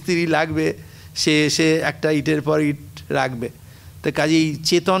রাজমিস্ত্রি লাগবে, সে এসে একটা ইটের পর ইট রাখবে। তো কাজেই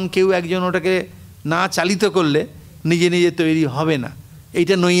চেতন কেউ একজন ওটাকে না চালিত করলে নিজে নিজে তৈরি হবে না,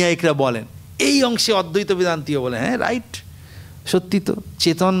 এইটা নৈয়ায়িকরা বলেন। এই অংশে অদ্বৈত বেদান্তিও বলে হ্যাঁ রাইট, সত্যি তো,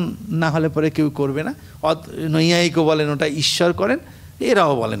 চেতন না হলে পরে কেউ করবে না। নৈয়ায়িকও বলেন ওটা ঈশ্বর করেন,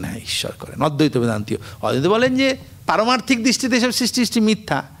 এরাও বলেন হ্যাঁ ঈশ্বর করেন। অদ্বৈত বেদান্তিও অদ্বৈত বলেন যে পারমার্থিক দৃষ্টিতে সব সৃষ্টি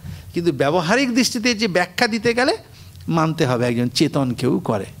মিথ্যা, কিন্তু ব্যবহারিক দৃষ্টিতে যে ব্যাখ্যা দিতে গেলে মানতে হবে একজন চেতন কেউ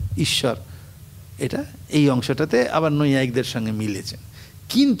করে, ঈশ্বর। এটা এই অংশটাতে আবার নৈয়ায়িকদের সঙ্গে মিলেছেন।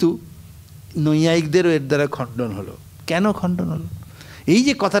 কিন্তু নৈয়ায়িকদেরও এর দ্বারা খণ্ডন হলো। কেন খণ্ডন হলো? এই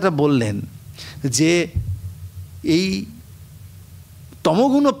যে কথাটা বললেন যে এই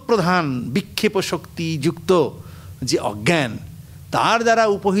তমগুণ প্রধান বিক্ষেপ শক্তি যুক্ত যে অজ্ঞান, তার দ্বারা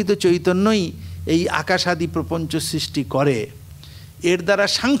উপহিত চৈতন্যই এই আকাশাদি প্রপঞ্চ সৃষ্টি করে, এর দ্বারা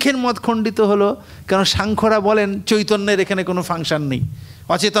সাংখ্যের মত খণ্ডিত হলো। কারণ সাংখ্যরা বলেন চৈতন্যের এখানে কোনো ফাংশন নেই,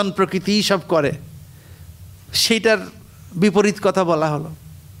 অচেতন প্রকৃতিই সব করে, সেইটার বিপরীত কথা বলা হলো।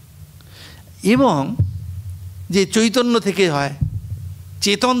 এবং যে চৈতন্য থেকে হয়,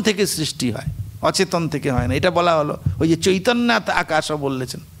 চেতন থেকে সৃষ্টি হয়, অচেতন থেকে হয় না, এটা বলা হলো। ওই যে চৈতন্যাৎ আকাশও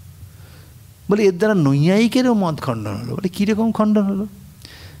বললেছেন, বলে এর দ্বারা নৈয়ায়িকেরও মত খণ্ডন হলো। বলে কীরকম খণ্ডন হলো?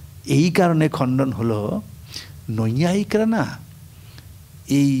 এই কারণে খণ্ডন হলো, নৈয়ায়িকরা না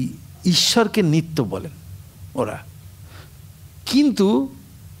এই ঈশ্বরকে নিত্য বলেন ওরা, কিন্তু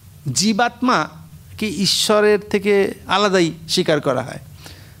জীবাত্মাকে ঈশ্বরের থেকে আলাদাই স্বীকার করা হয়।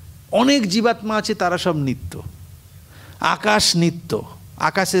 অনেক জীবাত্মা আছে, তারা সব নিত্য। আকাশ নিত্য,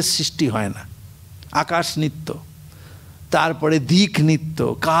 আকাশের সৃষ্টি হয় না, আকাশ নিত্য। তারপরে দিক নিত্য,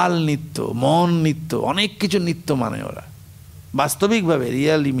 কাল নিত্য, মন নিত্য, অনেক কিছু নিত্য মানে ওরা, বাস্তবিকভাবে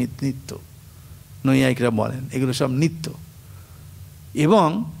রিয়ালি নিত্য। নৈয়ায়িকরা বলেন এগুলো সব নিত্য। এবং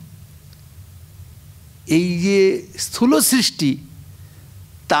এই যে স্থূল সৃষ্টি,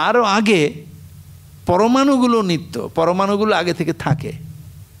 তারও আগে পরমাণুগুলো নিত্য, পরমাণুগুলো আগে থেকে থাকে।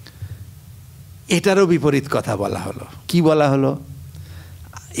 এটারও বিপরীত কথা বলা হলো। কি বলা হলো?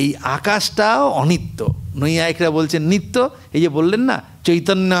 এই আকাশটাও অনিত্য, নৈয়ায়িকরা বলছেন নিত্য। এই যে বললেন না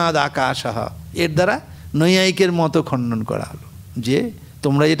চৈতন্যাদ আকাশ, এর দ্বারা নৈয়ায়িকের মতো খণ্ডন করা হলো যে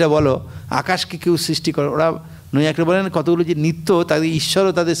তোমরা যেটা বলো আকাশকে কেউ সৃষ্টি করে, ওরা নৈয়ায়িকরা বলেন কতগুলো যে নিত্য, তাদের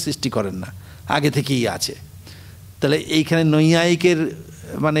ঈশ্বরও তাদের সৃষ্টি করেন না, আগে থেকেই আছে। তাহলে এইখানে নৈয়ায়িকের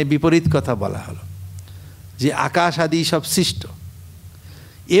মানে বিপরীত কথা বলা হলো যে আকাশ আদি সব সৃষ্ট।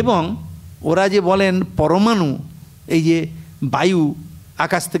 এবং ওরা যে বলেন পরমাণু, এই যে বায়ু,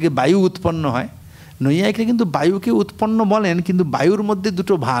 আকাশ থেকে বায়ু উৎপন্ন হয়, নৈয়ায়িকরা কিন্তু বায়ুকে উৎপন্ন বলেন, কিন্তু বায়ুর মধ্যে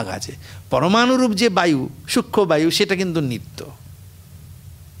দুটো ভাগ আছে। পরমাণুরূপ যে বায়ু, সূক্ষ্ম বায়ু, সেটা কিন্তু নিত্য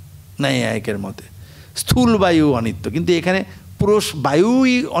নৈয়ায়িকের মতে। স্থূল বায়ু অনিত্য, কিন্তু এখানে পুরো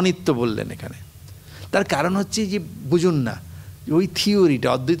বায়ুই অনিত্য বললেন এখানে। তার কারণ হচ্ছে যে বুঝুন না, ওই থিওরিটা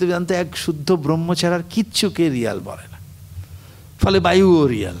অদ্বৈত বেদান্ত এক শুদ্ধ ব্রহ্ম ছাড়ার কিচ্ছুকে রিয়াল বলে না, ফলে বায়ুও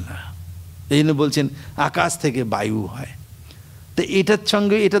রিয়াল না। এই জন্য বলছেন আকাশ থেকে বায়ু হয়। তো এটার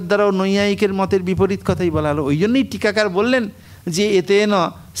সঙ্গে এটার দ্বারাও নৈয়ায়িকের মতের বিপরীত কথাই বলা হলো। ওই জন্যই টিকাকার বললেন যে এতে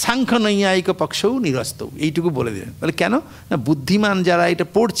সাংখ্য নৈয়ায়িক পক্ষও নিরস্ত, এইটুকু বলে দিলেন। বলে কেন না, বুদ্ধিমান যারা এটা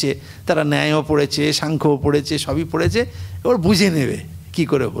পড়ছে তারা ন্যায়ও পড়েছে, সাংখ্যও পড়েছে, সবই পড়েছে, ওর বুঝে নেবে কি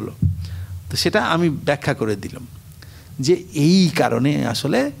করে হলো। তো সেটা আমি ব্যাখ্যা করে দিলাম যে এই কারণে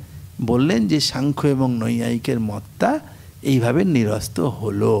আসলে বললেন যে সাংখ্য এবং নৈয়ায়িকের মতটা এইভাবে নিরস্ত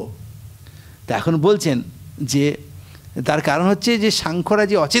হলো। তা এখন বলছেন যে তার কারণ হচ্ছে যে সাংখ্যরা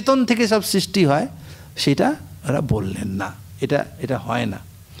যে অচেতন থেকে সব সৃষ্টি হয় সেটা ওরা বললেন না, এটা হয় না।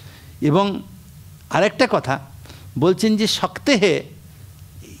 এবং আরেকটা কথা বলছেন যে শক্তেহে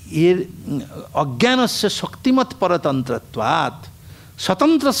এর অজ্ঞানস্য শক্তিমত পরতন্ত্রত্বাৎ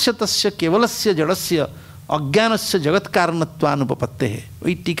স্বতন্ত্রস্য তস্য কেবলস্য জড়স্য অজ্ঞানস্য জগৎকারণত্বানুপপত্তেহে।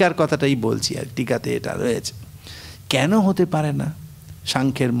 ওই টিকার কথাটাই বলছি, আর টিকাতে এটা রয়েছে। কেন হতে পারে না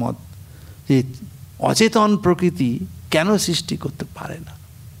সাংখ্যের মত যে অচেতন প্রকৃতি কেন সৃষ্টি করতে পারে না?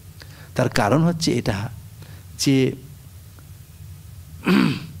 তার কারণ হচ্ছে এটা যে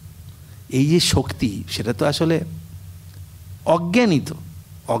এই যে শক্তি, সেটা তো আসলে অজ্ঞানিত,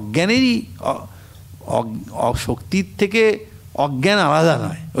 অজ্ঞানেরই শক্তির থেকে অজ্ঞান আলাদা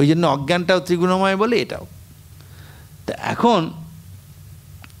নয়, ওই জন্য অজ্ঞানটাও ত্রিগুণময় বলে এটাও। তা এখন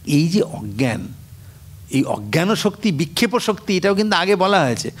এই যে অজ্ঞান, এই অজ্ঞান শক্তি, বিক্ষেপ শক্তি, এটাও কিন্তু আগে বলা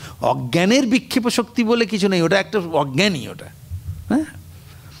হয়েছে। অজ্ঞানের বিক্ষেপ শক্তি বলে কিছু নেই, ওটা একটা অজ্ঞানই ওটা। হ্যাঁ,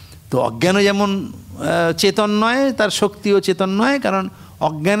 তো অজ্ঞানও যেমন চেতন নয়, তার শক্তিও চেতন নয়, কারণ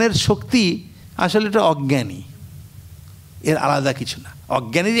অজ্ঞানের শক্তি আসলে এটা অজ্ঞানী, এর আলাদা কিছু না।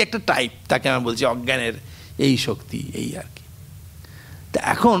 অজ্ঞানেরই একটা টাইপ, তাকে আমি বলছি অজ্ঞানের এই শক্তি, এই আর কি। তা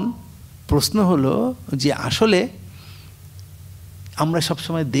এখন প্রশ্ন হলো যে আসলে আমরা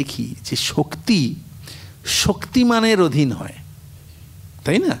সবসময় দেখি যে শক্তিমানের অধীন হয়,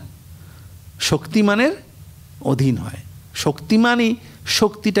 তাই না? শক্তিমানের অধীন হয়, শক্তিমানই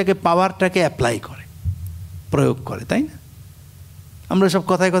শক্তিটাকে, পাওয়ারটাকে অ্যাপ্লাই করে, প্রয়োগ করে, তাই না? আমরা সব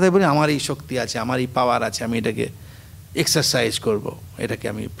কথায় কথায় বলি আমার এই শক্তি আছে, আমার এই পাওয়ার আছে, আমি এটাকে এক্সারসাইজ করব, এটাকে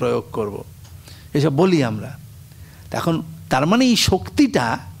আমি প্রয়োগ করব, এসব বলি আমরা। এখন তার মানে এই শক্তিটা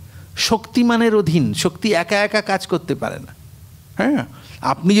শক্তিমানের অধীন, শক্তি একা একা কাজ করতে পারে না। হ্যাঁ,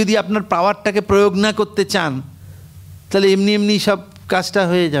 আপনি যদি আপনার পাওয়ারটাকে প্রয়োগ না করতে চান তাহলে এমনি এমনি সব কাজটা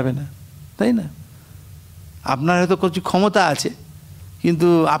হয়ে যাবে না, তাই না? আপনার হয়তো কিছু ক্ষমতা আছে, কিন্তু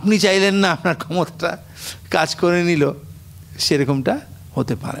আপনি চাইলেন না আপনার ক্ষমতাটা কাজ করে নিল, সেরকমটা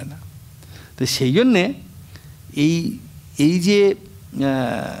হতে পারে না। তো সেই জন্যে এই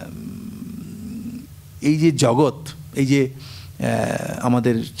যে জগৎ, এই যে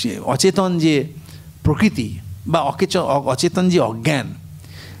আমাদের যে অচেতন যে প্রকৃতি বা অচেতন যে অজ্ঞান,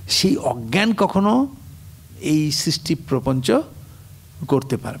 সেই অজ্ঞান কখনো এই সৃষ্টি প্রপঞ্চ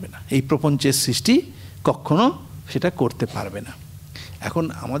করতে পারবে না, এই প্রপঞ্চের সৃষ্টি কখনো সেটা করতে পারবে না। এখন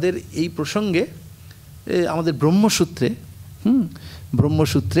আমাদের এই প্রসঙ্গে আমাদের ব্রহ্মসূত্রে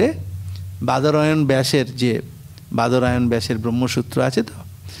বাদরায়ণ ব্যাসের ব্রহ্মসূত্র আছে, তো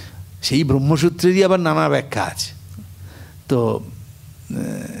সেই ব্রহ্মসূত্রেরই আবার নানা ব্যাখ্যা আছে। তো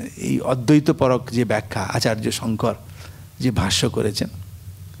এই অদ্বৈতপরক যে ব্যাখ্যা আচার্য শঙ্কর যে ভাষ্য করেছেন,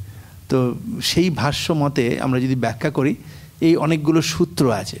 তো সেই ভাষ্য মতে আমরা যদি ব্যাখ্যা করি, এই অনেকগুলো সূত্র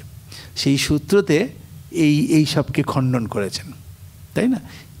আছে, সেই সূত্রতে এই সবকে খণ্ডন করেছেন, তাই না?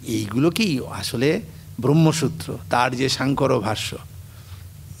 এইগুলো কি আসলে ব্রহ্মসূত্র, তার যে সাংকর ভাষ্য,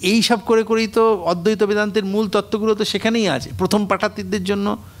 এই সব করেই তো অদ্বৈত বেদান্তের মূল তত্ত্বগুলো তো সেখানেই আছে। প্রথম পাঠাতীতদের জন্য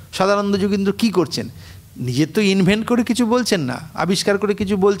সদানন্দ যোগীন্দ্র কী করছেন? নিজের তো ইনভেন্ট করে কিছু বলছেন না, আবিষ্কার করে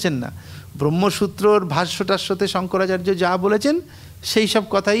কিছু বলছেন না, ব্রহ্মসূত্রর ভাষ্যটার সাথে শঙ্করাচার্য যা বলেছেন সেই সব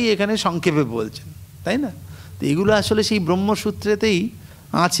কথাই এখানে সংক্ষেপে বলছেন, তাই না? তো এগুলো আসলে সেই ব্রহ্মসূত্রেতেই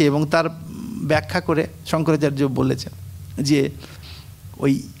আছে, এবং তার ব্যাখ্যা করে শঙ্করাচার্য বলেছেন যে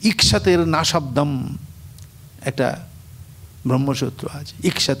ওই ইক্ষতের নাশব্দম একটা ব্রহ্মসূত্র আছে,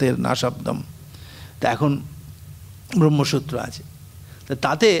 ইক্ষতের নাশব্দম। তা এখন ব্রহ্মসূত্র আছে, তা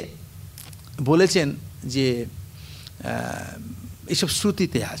তাতে বলেছেন যে এইসব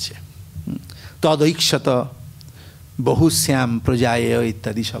শ্রুতিতে আছে, তদৈক্ষত বহুশ্যাম প্রজায়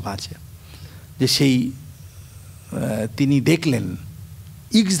ইত্যাদি সব আছে, যে সেই তিনি দেখলেন,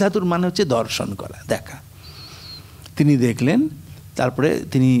 ইক্স ধাতুর মানে হচ্ছে দর্শন করা, দেখা। তিনি দেখলেন, তারপরে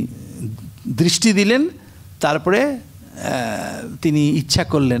তিনি দৃষ্টি দিলেন, তারপরে তিনি ইচ্ছা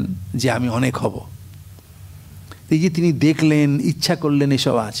করলেন যে আমি অনেক হব। এই যে তিনি দেখলেন, ইচ্ছা করলেন,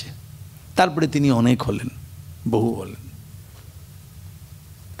 এসব আছে, তারপরে তিনি অনেক হলেন, বহু হলেন।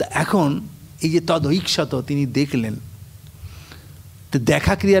 তা এখন এই যে তদৈক্ষত, তিনি দেখলেন, তো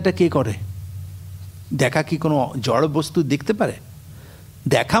দেখা ক্রিয়াটা কে করে? দেখা কি কোনো জড় বস্তু দেখতে পারে?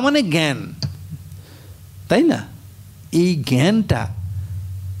 দেখা মানে জ্ঞান, তাই না? এই জ্ঞানটা,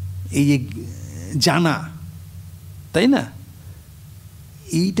 এই যে জানা, তাই না,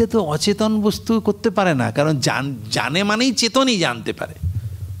 এইটা তো অচেতন বস্তু করতে পারে না, কারণ জানে মানেই চেতনই জানতে পারে,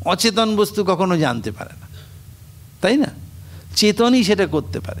 অচেতন বস্তু কখনো জানতে পারে না, তাই না? চেতনই সেটা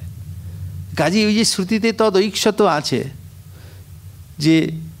করতে পারে। কাজেই ওই যে শ্রুতিতে তদৈক্ষত আছে, যে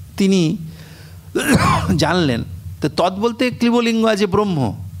তিনি জানলেন, তো তৎ বলতে ক্লিবলিঙ্গ আছে ব্রহ্ম,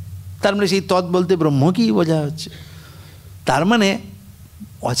 তার মানে সেই তৎ বলতে ব্রহ্ম কি বোঝা হচ্ছে? তার মানে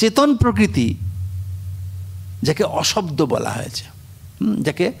অচেতন প্রকৃতি, যাকে অশব্দ বলা হয়েছে,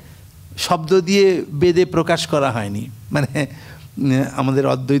 যাকে শব্দ দিয়ে বেদে প্রকাশ করা হয়নি, মানে আমাদের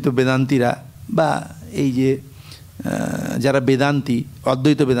অদ্বৈত বেদান্তীরা বা এই যে যারা বেদান্তি,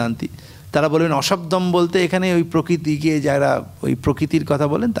 অদ্বৈত বেদান্তি, তারা বলেন অশব্দম বলতে এখানে ওই প্রকৃতিকে, যারা ওই প্রকৃতির কথা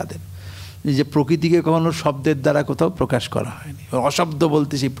বলেন তাদের, যে প্রকৃতিকে কখনো শব্দের দ্বারা কোথাও প্রকাশ করা হয়নি, অশব্দ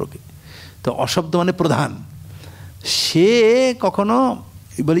বলতে সেই প্রকৃতি। তো অশব্দ মানে প্রধান, সে কখনো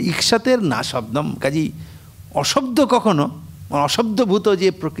বলে ইক্ষতের না শব্দম, কাজী অশব্দ কখনো, অশব্দভূত যে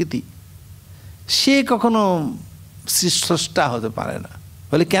প্রকৃতি, সে কখনো স্রষ্টা হতে পারে না।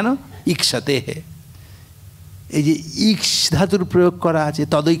 বলে কেন? ইক্ষতে হে, এই যে ইক্ষ ধাতুর প্রয়োগ করা আছে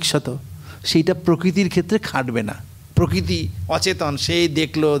তদৈক্ষত, সেইটা প্রকৃতির ক্ষেত্রে খাটবে না। প্রকৃতি অচেতন, সেই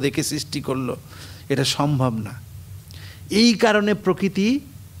দেখলো, দেখে সৃষ্টি করলো, এটা সম্ভব না। এই কারণে প্রকৃতি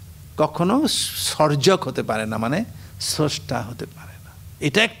কখনো সর্জক হতে পারে না, মানে স্রষ্টা হতে পারে না।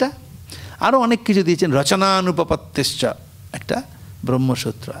 এটা একটা, আরও অনেক কিছু দিয়েছেন। রচনানুপপত্তিশ্চ একটা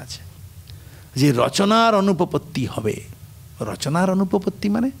ব্রহ্মসূত্র আছে, যে রচনার অনুপপত্তি হবে। রচনার অনুপপত্তি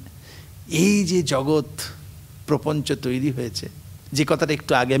মানে এই যে জগৎ প্রপঞ্চ তৈরি হয়েছে, যে কথাটা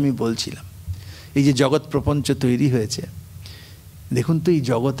একটু আগে আমি বলছিলাম, এই যে জগৎ প্রপঞ্চ তৈরি হয়েছে, দেখুন তো এই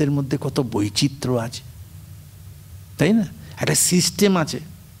জগতের মধ্যে কত বৈচিত্র্য আছে, তাই না? একটা সিস্টেম আছে,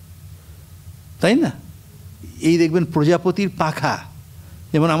 তাই না? এই দেখবেন প্রজাপতির পাখা,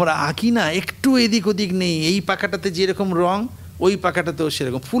 যেমন আমরা আঁকি না, একটু এদিক ওদিক নেই, এই পাখাটাতে যেরকম রং ওই পাখাটাতেও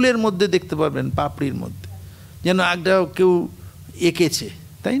সেরকম। ফুলের মধ্যে দেখতে পারবেন, পাপড়ির মধ্যে যেন একটা কেউ এঁকেছে,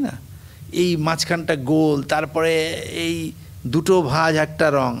 তাই না? এই মাঝখানটা গোল, তারপরে এই দুটো ভাঁজ একটা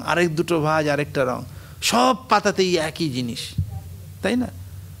রং, আরেক দুটো ভাঁজ আরেকটা রং, সব পাতাতেই একই জিনিস, তাই না?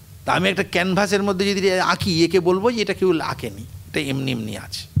 তা আমি একটা ক্যানভাসের মধ্যে যদি আঁকি, একে বলবো যে এটা কেউ আঁকেনি, এটা এমনি এমনি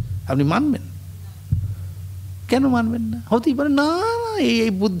আছে, আপনি মানবেন? কেন মানবেন না? হতেই পারে না,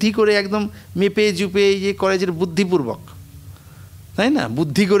 এই বুদ্ধি করে একদম মেপে জুপে এই যে করে, যে বুদ্ধিপূর্বক, তাই না?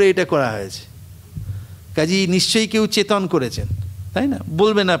 বুদ্ধি করে এটা করা হয়েছে, কাজেই নিশ্চয়ই কেউ চেতন করেছেন, তাই না?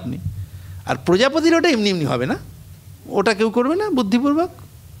 বলবেন আপনি। আর প্রজাপতির ওটা এমনি এমনি হবে না, ওটা কেউ করবে না বুদ্ধিপূর্বক,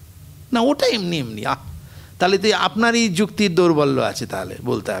 না, ওটা এমনি এমনি। তাহলে তো আপনারই যুক্তির দৌর্বল্য আছে, তাহলে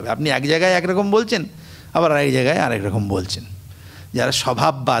বলতে হবে। আপনি এক জায়গায় একরকম বলছেন, আবার আরেক জায়গায় আরেক রকম বলছেন। যারা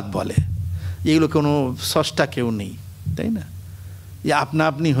স্বভাববাদ বলে, এগুলো কোনো স্রষ্টা কেউ নেই, তাই না, যে আপনা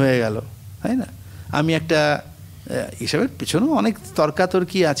আপনি হয়ে গেল, তাই না। আমি একটা এসবের পেছনেও অনেক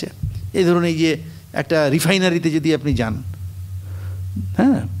তর্কাতর্কি আছে। এই ধরুন এই যে একটা রিফাইনারিতে যদি আপনি যান,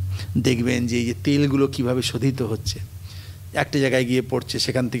 হ্যাঁ, দেখবেন যে এই যে তেলগুলো কীভাবে শোধিত হচ্ছে, একটা জায়গায় গিয়ে পড়ছে,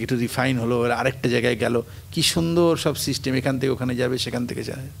 সেখান থেকে একটু রিফাইন হলো, আরেকটা জায়গায় গেল, কি সুন্দর সব সিস্টেম, এখান থেকে ওখানে যাবে, সেখান থেকে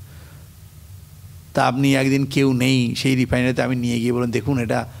যাবে। তা আপনি একদিন কেউ নেই সেই রিফাইনারিতে, আমি নিয়ে গিয়ে বলুন দেখুন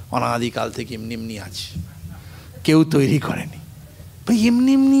এটা অনাদিকাল থেকে এমনি এমনি আছে, কেউ তৈরি করেনি ভাই,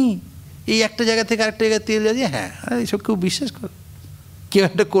 এমনি এমনি এই একটা জায়গা থেকে আরেকটা জায়গায় তেল যাচ্ছে। হ্যাঁ, এইসব কেউ বিশ্বাস করে? কেউ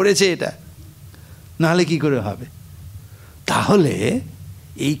একটা করেছে এটা, নাহলে কি করে হবে? তাহলে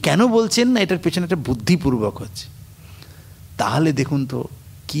এই কেন বলছেন না, এটার পেছনে একটা বুদ্ধিপূর্বক হচ্ছে। তাহলে দেখুন তো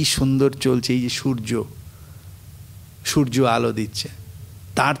কি সুন্দর চলছে, এই যে সূর্য আলো দিচ্ছে,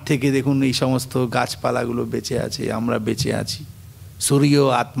 তার থেকে দেখুন এই সমস্ত গাছপালাগুলো বেঁচে আছে, আমরা বেঁচে আছি। সূর্য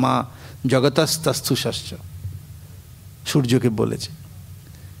আত্মা জগতস্তস্থুষশ্চ, সূর্যকে বলেছে।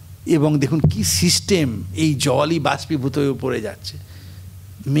 এবং দেখুন কি সিস্টেম, এই জলই বাষ্পীভূত হয়ে উপরে যাচ্ছে,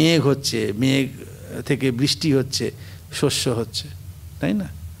 মেঘ হচ্ছে, মেঘ থেকে বৃষ্টি হচ্ছে, শস্য হচ্ছে, তাই না।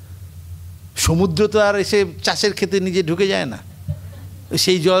 সমুদ্র তো আর এসে চাষের ক্ষেতে নিজে ঢুকে যায় না,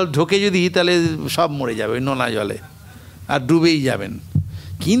 সেই জল ঢোকে যদি তাহলে সব মরে যাবে ওই নোনা জলে, আর ডুবেই যাবেন।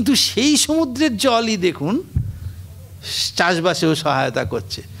 কিন্তু সেই সমুদ্রের জলই দেখুন চাষবাসেও সহায়তা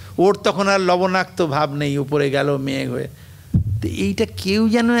করছে, ওর তখন আর লবণাক্ত ভাব নেই, উপরে গেল মেঘ হয়ে। তো এইটা কেউ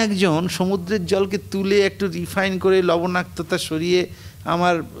যেন একজন সমুদ্রের জলকে তুলে একটু রিফাইন করে লবণাক্ততা সরিয়ে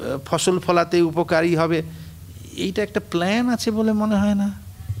আমার ফসল ফলাতে উপকারী হবে, এইটা একটা প্ল্যান আছে বলে মনে হয় না?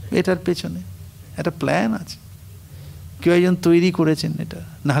 এটার পেছনে একটা প্ল্যান আছে, কেউ একজন তৈরি করেছেন এটা।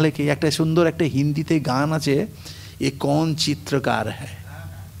 নাহলে কি, একটা সুন্দর একটা হিন্দিতে গান আছে, এ কौन চিত্রকার হ্যায়,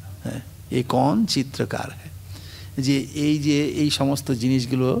 হ্যাঁ, এ कौन চিত্রকার হ্যায়, যে এই সমস্ত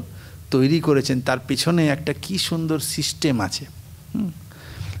জিনিসগুলো তৈরি করেছেন তার পেছনে একটা কি সুন্দর সিস্টেম আছে।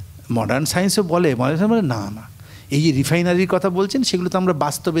 মডার্ন সায়েন্সও বলে না না, এই যে রিফাইনারির কথা বলছেন সেগুলো তো আমরা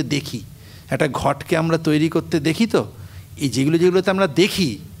বাস্তবে দেখি, একটা ঘটকে আমরা তৈরি করতে দেখি, তো এই যেগুলোতে আমরা দেখি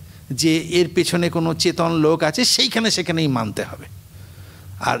যে এর পেছনে কোনো চেতন লোক আছে, সেখানেই মানতে হবে।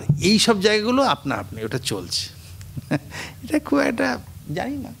 আর এই সব জায়গাগুলো আপনি ওটা চলছে। এটা খুব একটা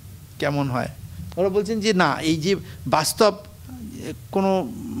জানি না কেমন হয়। ওরা বলছেন যে না, এই যে বাস্তব কোনো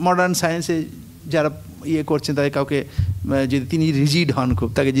মডার্ন সায়েন্সে যারা করছেন, তাদের কাউকে যদি তিনি রিজিড হন খুব,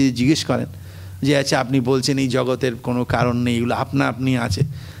 তাকে যদি জিজ্ঞেস করেন যে আচ্ছা আপনি বলছেন এই জগতের কোনো কারণ নেই, এগুলো আপনি আছে,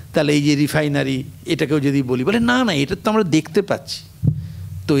 তাহলে এই যে রিফাইনারি এটাকেও যদি বলে না না, এটা তো আমরা দেখতে পাচ্ছি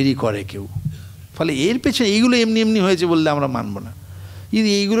তৈরি করে কেউ, ফলে এর পেছনে এইগুলো এমনি হয়েছে বললে আমরা মানব না। যদি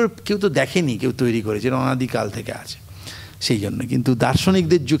এইগুলোর কেউ তো দেখেনি, কেউ তৈরি করেছে, অনাদিকাল থেকে আছে, সেই জন্য। কিন্তু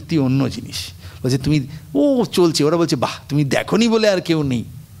দার্শনিকদের যুক্তি অন্য জিনিস, বলছে তুমি চলছে, ওরা বলছে বাহ তুমি দেখোনি বলে আর কেউ নেই,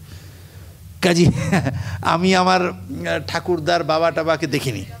 কাজী আমি আমার ঠাকুরদার বাবা টাবাকে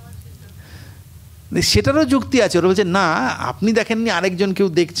দেখিনি, সেটারও যুক্তি আছে। ওরা বলছে না আপনি দেখেননি, আরেকজন কেউ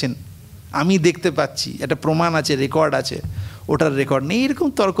দেখছেন, আমি দেখতে পাচ্ছি, একটা প্রমাণ আছে, রেকর্ড আছে, ওটার রেকর্ড নেই, এরকম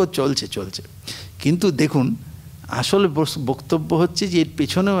তর্ক চলছে। কিন্তু দেখুন আসলে বক্তব্য হচ্ছে যে এর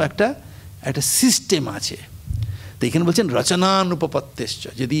পেছনেও একটা সিস্টেম আছে। তো এখানে বলছেন রচনানুপপত্তেশ্চ,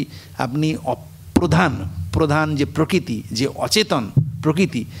 যদি আপনি প্রধান যে প্রকৃতি, যে অচেতন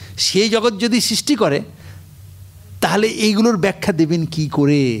প্রকৃতি, সেই জগৎ যদি সৃষ্টি করে, তাহলে এইগুলোর ব্যাখ্যা দেবেন কি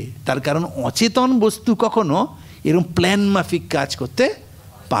করে? তার কারণ অচেতন বস্তু কখনো এরকম প্ল্যান মাফিক কাজ করতে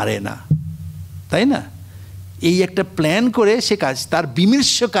পারে না, তাই না। এই একটা প্ল্যান করে সে কাজ, তার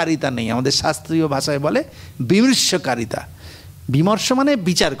বিমর্ষকারিতা নেই। আমাদের শাস্ত্রীয় ভাষায় বলে বিমর্ষকারিতা। বিমর্ষ মানে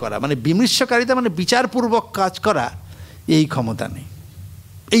বিচার করা, মানে বিমর্ষকারিতা মানে বিচারপূর্বক কাজ করা, এই ক্ষমতা নেই।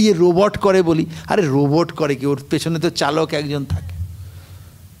 এই যে রোবট করে বলি, আরে রোবট করে কি, ওর পেছনে তো চালক একজন থাকে,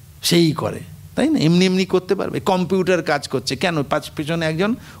 সেই করে, তাই না। এমনি করতে পারবে। কম্পিউটার কাজ করছে কেন, পেছনে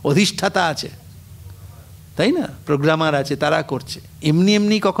একজন অধিষ্ঠাতা আছে, তাই না, প্রোগ্রামার আছে, তারা করছে।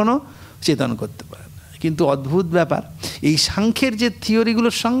 এমনি কখনো চেতন করতে পারে না। কিন্তু অদ্ভুত ব্যাপার, এই সাংখ্যের যে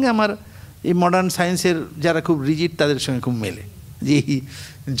থিওরিগুলোর সঙ্গে আমার এই মডার্ন সায়েন্সের যারা খুব রিজিড তাদের সঙ্গে খুব মেলে, যে এই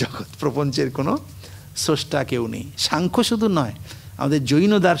জগৎ প্রপঞ্চের কোনো স্রষ্টা কেউ নেই। সাংখ্য শুধু নয়, আমাদের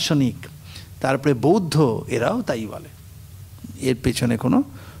জৈন দার্শনিক, তারপরে বৌদ্ধ, এরাও তাই বলে, এর পেছনে কোনো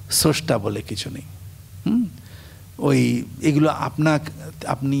স্রষ্টা বলে কিছু নেই। এগুলো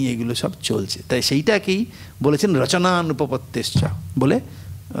আপনি এগুলো সব চলছে। তাই সেইটাকেই বলেছেন রচনানুপপত্তেশ্চ বলে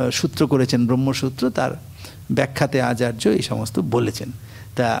সূত্র করেছেন, ব্রহ্মসূত্র, তার ব্যাখ্যাতে আচার্য এই সমস্ত বলেছেন।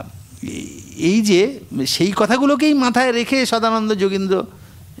 তা এই যে সেই কথাগুলোকেই মাথায় রেখে সদানন্দ যোগীন্দ্র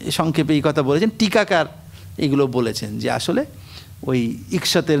সংক্ষেপে এই কথা বলেছেন। টিকাকার এগুলো বলেছেন যে আসলে ওই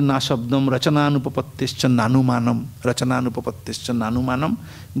ইক্ষতের না শব্দম রচনানুপপত্তিশ্চ নানুমানম, রচনানুপপত্তিশ্চ নানুমানম।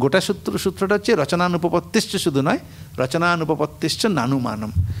 গোটা সূত্রটা হচ্ছে রচনানুপপত্তিশ্চ শুধু নয়, রচনানুপপত্তিশ্চ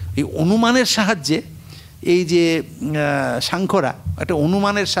নানুমানম। এই অনুমানের সাহায্যে এই যে সাংখ্যরা একটা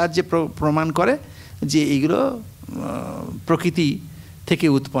অনুমানের সাহায্যে প্রমাণ করে যে এইগুলো প্রকৃতি থেকে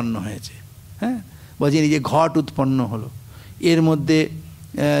উৎপন্ন হয়েছে। হ্যাঁ, বলছেন এই যে ঘট উৎপন্ন হলো, এর মধ্যে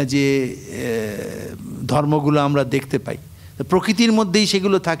যে ধর্মগুলো আমরা দেখতে পাই প্রকৃতির মধ্যেই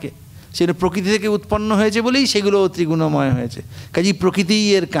সেগুলো থাকে, সেটা প্রকৃতি থেকে উৎপন্ন হয়েছে বলেই সেগুলো ত্রিগুণময় হয়েছে। কাজেই প্রকৃতিই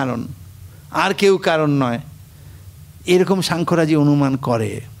এর কারণ, আর কেউ কারণ নয়, এরকম সাংখ্যরা যে অনুমান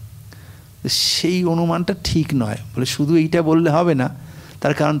করে সেই অনুমানটা ঠিক নয়। বলে শুধু এইটা বললে হবে না,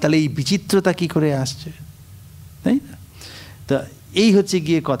 তার কারণ তাহলে এই বিচিত্রতা কী করে আসছে, তাই না? তো এই হচ্ছে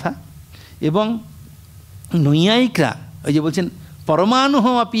গিয়ে কথা। এবং নৈয়ায়িকরা ওই যে বলছেন পরমাণু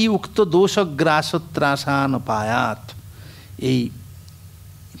আপি উক্ত দোষগ্রাসত্রাসান পায়াত, এই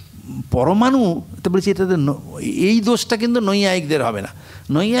পরমাণু তো বলছি এটাতে এই দোষটা কিন্তু নৈয়ায়িকদের হবে না।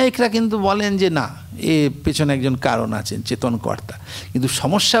 নৈয়ায়িকরা কিন্তু বলেন যে না, এ পেছনে একজন কারণ আছেন, চেতন কর্তা। কিন্তু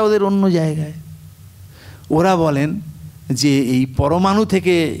সমস্যা ওদের অন্য জায়গায়। ওরা বলেন যে এই পরমাণু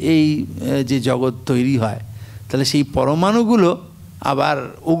থেকে এই যে জগৎ তৈরি হয়, তাহলে সেই পরমাণুগুলো আবার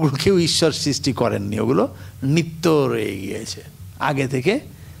ওগুলো কেউ ঈশ্বর সৃষ্টি করেননি, ওগুলো নিত্য রয়ে গিয়েছে, আগে থেকে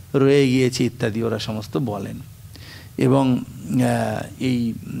রয়ে গিয়েছে ইত্যাদি ওরা সমস্ত বলেন। এবং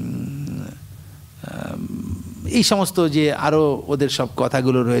এই সমস্ত যে আরও ওদের সব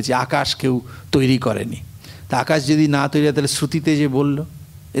কথাগুলো রয়েছে, আকাশ কেউ তৈরি করেনি। তা আকাশ যদি না তৈরি হয় তাহলে শ্রুতিতে যে বলল,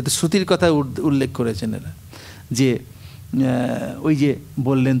 এ তো শ্রুতির কথা উল্লেখ করেছেন এরা, যে ওই যে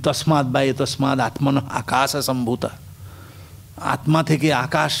বললেন তস্মাৎ বা এ তস্মাৎ আত্মন আকাশ সম্ভূতা, আত্মা থেকে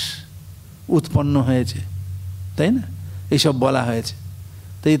আকাশ উৎপন্ন হয়েছে, তাই না? এইসব বলা হয়েছে।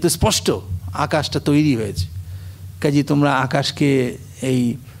 তো এই তো স্পষ্ট আকাশটা তৈরি হয়েছে। কাজে তোমরা আকাশকে এই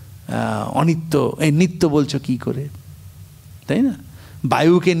অনিত্য, এই নিত্য বলছো কী করে, তাই না?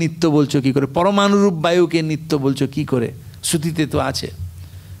 বায়ুকে নিত্য বলছো কী করে, পরমাণুরূপ বায়ুকে নিত্য বলছো কী করে, শ্রুতিতে তো আছে।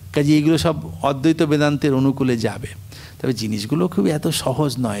 কাজে এইগুলো সব অদ্বৈত বেদান্তের অনুকূলে যাবে। তবে জিনিসগুলো খুব এত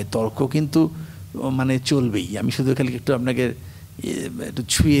সহজ নয়, তর্ক কিন্তু মানে চলবেই। আমি শুধু খালি একটু আপনাকে একটু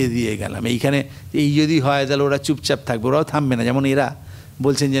ছুঁয়ে দিয়ে গেলাম। এইখানে এই যদি হয় তাহলে ওরা চুপচাপ থাকবে, ওরাও থামবে না। যেমন এরা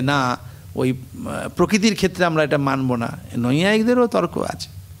বলছেন যে না, ওই প্রকৃতির ক্ষেত্রে আমরা এটা মানব না। নৈয়ায়িকদেরও তর্ক আছে,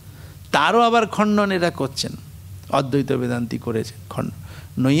 তারও আবার খণ্ডন এরা করছেন। অদ্বৈত বেদান্তি করেছেন খণ্ডন,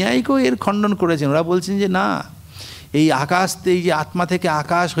 নৈয়ায়িকও এর খণ্ডন করেছেন। ওরা বলছেন যে না, এই আকাশ, এই যে আত্মা থেকে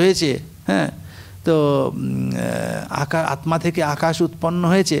আকাশ হয়েছে, হ্যাঁ, তো আত্মা থেকে আকাশ উৎপন্ন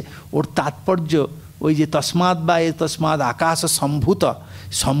হয়েছে, ওর তাৎপর্য ওই যে তস্মাৎ বা এ তস্মাৎ আকাশ সম্ভূত,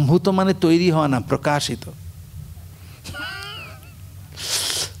 সম্ভূত মানে তৈরি হওয়া না, প্রকাশিত।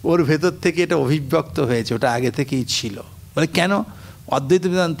 ওর ভেতর থেকে এটা অভিব্যক্ত হয়েছে, ওটা আগে থেকেই ছিল। মানে কেন অদ্বৈত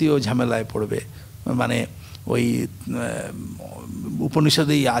বেদান্তিও ঝামেলায় পড়বে? মানে ওই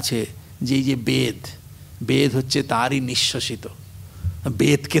উপনিষদেই আছে যে এই যে বেদ, বেদ হচ্ছে তারই নিঃশ্বসিত।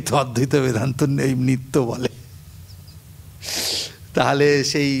 বেদকে তো অদ্বৈত বেদান্ত নিত্য বলে, তাহলে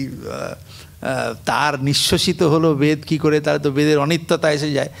সেই তার নিঃশ্বসিত হলো বেদ কি করে? তার তো বেদের অনিত্যতা এসে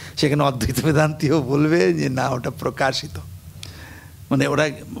যায়। সেখানে অদ্বৈত বেদান্তিও বলবে যে না, ওটা প্রকাশিত। মানে ওরা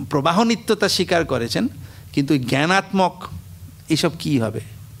প্রবাহ নিত্যতা স্বীকার করেছেন, কিন্তু জ্ঞানাত্মক এইসব কী হবে?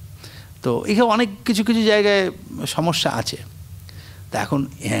 তো এখানে অনেক কিছু কিছু জায়গায় সমস্যা আছে। তা এখন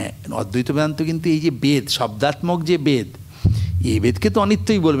হ্যাঁ, অদ্বৈত বেদান্ত কিন্তু এই যে বেদ, শব্দাত্মক যে বেদ, এই বেদকে তো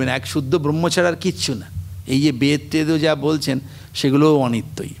অনিত্যই বলবেন, এক শুদ্ধ ব্রহ্ম ছাড়া আর কিচ্ছু না। এই যে বেদ টেদও যা বলছেন সেগুলোও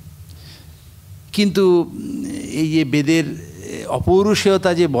অনিত্যই। কিন্তু এই যে বেদের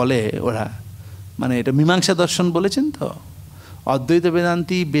অপৌরুষেয়তা যে বলে ওরা, মানে এটা মীমাংসা দর্শন বলেছেন। তো অদ্বৈত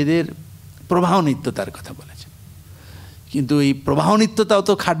বেদান্তি বেদের প্রবাহ নিত্যতার কথা বলেছেন, কিন্তু এই প্রবাহ নিত্যতাও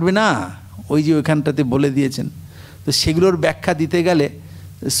তো খাটবে না, ওই যে ওইখানটাতে বলে দিয়েছেন। তো সেগুলোর ব্যাখ্যা দিতে গেলে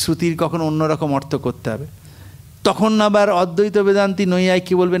শ্রুতির কখনো অন্যরকম অর্থ করতে হবে। তখন আবার অদ্বৈত বেদান্তি নৈয়ায়িক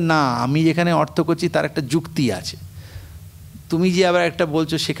কি বলবেন, না আমি যেখানে অর্থ করছি তার একটা যুক্তি আছে, তুমি যে আবার একটা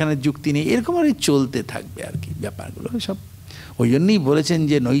বলছো সেখানে যুক্তি নেই। এরকম আর চলতে থাকবে আর কি ব্যাপারগুলো সব। ওই জন্যই বলেছেন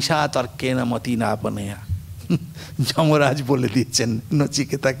যে নৈষা তর্কে না মতি না আপনেয়া, যমরাজ বলে দিচ্ছেন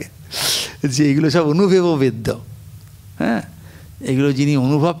নচিকেতাকে যে এগুলো সব অনুভব বেদ্য। হ্যাঁ, এগুলো যিনি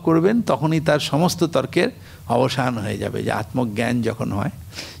অনুভব করবেন তখনই তার সমস্ত তর্কের অবসান হয়ে যাবে, যে আত্মজ্ঞান যখন হয়।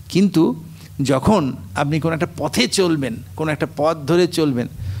 কিন্তু যখন আপনি কোনো একটা পথে চলবেন, কোনো একটা পথ ধরে চলবেন,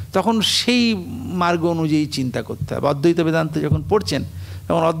 তখন সেই মার্গ অনুযায়ী চিন্তা করতে হবে। অদ্বৈত বেদান্ত যখন পড়ছেন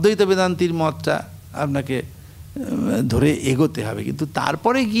তখন অদ্বৈত বেদান্তির মতটা আপনাকে ধরে এগোতে হবে। কিন্তু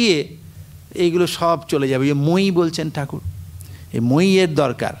তারপরে গিয়ে এইগুলো সব চলে যাবে। যে মই বলছেন ঠাকুর, এই মইয়ের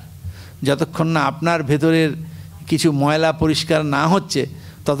দরকার। যতক্ষণ না আপনার ভেতরের কিছু ময়লা পরিষ্কার না হচ্ছে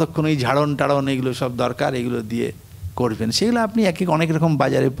ততক্ষণ ওই ঝাড়ন টাড়ন এগুলো সব দরকার, এগুলো দিয়ে করবেন। সেগুলো আপনি অনেক রকম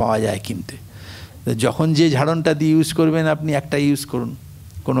বাজারে পাওয়া যায় কিনতে। যখন যে ঝাড়নটা দিয়ে ইউজ করবেন আপনি একটা ইউজ করুন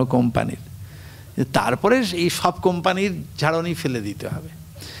কোনো কোম্পানির, তারপরে এই সব কোম্পানির ঝাড়নই ফেলে দিতে হবে,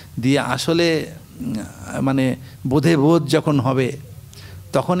 দিয়ে আসলে মানে বোধে বোধ যখন হবে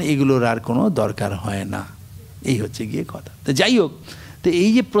তখন এগুলোর আর কোনো দরকার হয় না। এই হচ্ছে গিয়ে কথা। তো যাই হোক, তো এই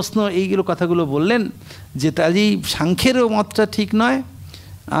যে প্রশ্ন, এইগুলো কথাগুলো বললেন যে তাই সাংখ্যেরও মতটা ঠিক নয়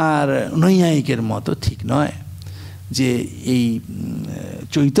আর নৈয়ায়িকের মতো ঠিক নয়, যে এই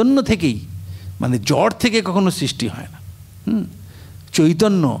চৈতন্য থেকেই মানে জড় থেকে কখনো সৃষ্টি হয় না।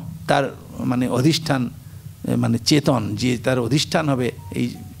 চৈতন্য তার মানে অধিষ্ঠান, মানে চেতন, যে তার অধিষ্ঠান হবে এই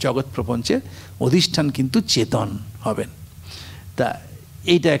জগৎ প্রপঞ্চের অধিষ্ঠান কিন্তু চেতন হবেন। তা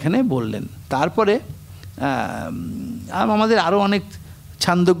এইটা এখানে বললেন। তারপরে আমাদের আরও অনেক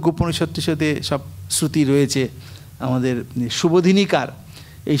ছান্দোগ্য উপনিষদের সাথে সব শ্রুতি রয়েছে। আমাদের সুবোধিনীকার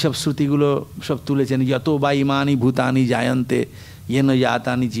এইসব শ্রুতিগুলো সব তুলেছেন, যত বা ইমানি ভূতানি জায়ন্তে ইয়েন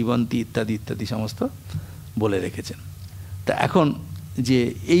ইয়াতানি জীবন্তি ইত্যাদি ইত্যাদি সমস্ত বলে রেখেছেন। তা এখন যে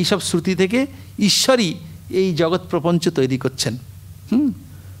এই সব শ্রুতি থেকে ঈশ্বরই এই জগৎ প্রপঞ্চ তৈরি করছেন,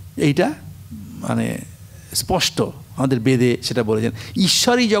 এইটা মানে স্পষ্ট আমাদের বেদে সেটা বলেছেন।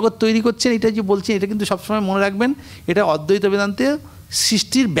 ঈশ্বরই জগৎ তৈরি করছেন, এটা যে বলছেন এটা কিন্তু সবসময় মনে রাখবেন, এটা অদ্বৈত বেদান্তে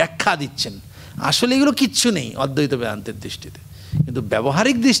সৃষ্টির ব্যাখ্যা দিচ্ছেন। আসলে এগুলো কিচ্ছু নেই অদ্বৈত বেদান্তের দৃষ্টিতে, কিন্তু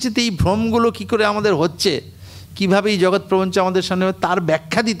ব্যবহারিক দৃষ্টিতে এই ভ্রমগুলো কী করে আমাদের হচ্ছে, কীভাবে এই জগৎ প্রপঞ্চ আমাদের সামনে তার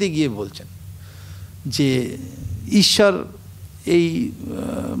ব্যাখ্যা দিতে গিয়ে বলছেন যে ঈশ্বর এই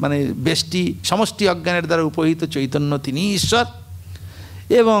মানে বেষ্টি সমষ্টি অজ্ঞানের দ্বারা উপহিত চৈতন্য, তিনি ঈশ্বর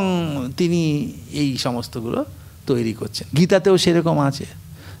এবং তিনি এই সমস্তগুলো তৈরি করছেন। গীতাতেও সেরকম আছে।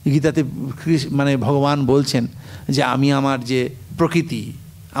 গীতাতে মানে ভগবান বলছেন যে আমি আমার যে প্রকৃতি,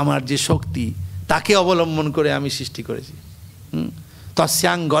 আমার যে শক্তি, তাকে অবলম্বন করে আমি সৃষ্টি করেছি।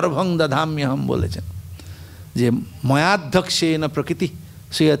 তস্যাং গর্ভং দধাম্যহম বলেছেন, যে ময়াধ্যক্ষেন প্রকৃতি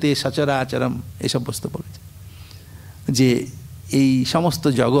শ্রীয়তে সচরাচরম, এসব বস্তু বলেছেন যে এই সমস্ত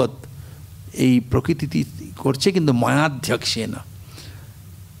জগৎ এই প্রকৃতি করছে কিন্তু ময়াধ্যক্ষেন,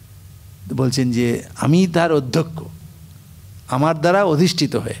 বলছেন যে আমি তার অধ্যক্ষ, আমার দ্বারা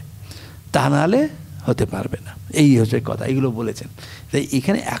অধিষ্ঠিত হয়ে, তা নাহলে হতে পারবে না। এই হচ্ছে কথা, এইগুলো বলেছেন। তাই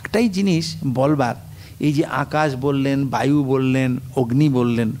এখানে একটাই জিনিস বলবার, এই যে আকাশ বললেন, বায়ু বললেন, অগ্নি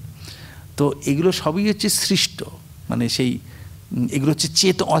বললেন, তো এগুলো সবই হচ্ছে সৃষ্ট, মানে সেই এগুলো হচ্ছে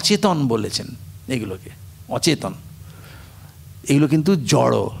অচেতন বলেছেন এগুলোকে, অচেতন। এগুলো কিন্তু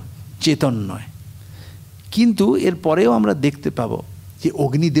জড়, চেতন নয়। কিন্তু এর পরেও আমরা দেখতে পাবো যে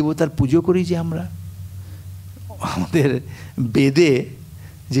অগ্নি দেবতার পুজো করি যে আমরা, আমাদের বেদে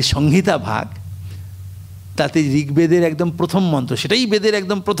যে সংহিতা ভাগ, তাতে ঋগ্বেদের একদম প্রথম মন্ত্র, সেটাই বেদের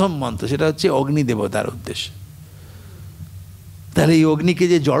একদম প্রথম মন্ত্র, সেটা হচ্ছে অগ্নি দেবতার উদ্দেশ্য। তাহলে এই অগ্নিকে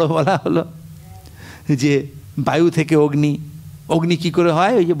যে জড় বলা হলো, যে বায়ু থেকে অগ্নি, অগ্নি কী করে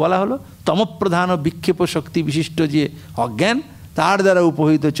হয়, ওই যে বলা হলো তমপ্রধান ও বিক্ষেপ শক্তি বিশিষ্ট যে অজ্ঞান, তার দ্বারা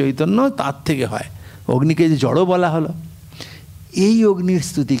উপহিত চৈতন্য, তার থেকে হয়। অগ্নিকে যে জড় বলা হলো, এই অগ্নির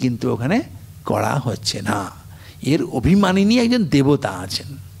স্তুতি কিন্তু ওখানে করা হচ্ছে না। এর অভিমানিনী একজন দেবতা আছেন,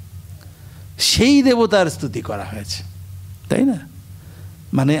 সেই দেবতার স্তুতি করা হয়েছে, তাই না?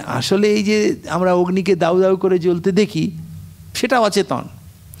 মানে আসলে এই যে আমরা অগ্নিকে দাউ দাউ করে জ্বলতে দেখি, সেটা অচেতন,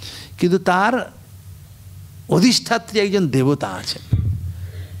 কিন্তু তার অধিষ্ঠাত্রী একজন দেবতা আছেন,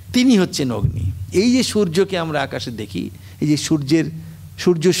 তিনি হচ্ছেন অগ্নি। এই যে সূর্যকে আমরা আকাশে দেখি, এই যে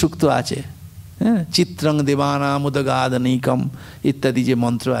সূর্য সুক্ত আছে, হ্যাঁ, চিত্রং দেবানাম উদগাদনৈকম ইত্যাদি যে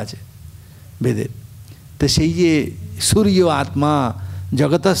মন্ত্র আছে বেদের, তো সেই যে সূর্য আত্মা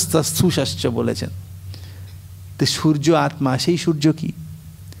জগতস্তস্থুষশ্চ বলেছেন, তো সূর্য আত্মা, সেই সূর্য কি?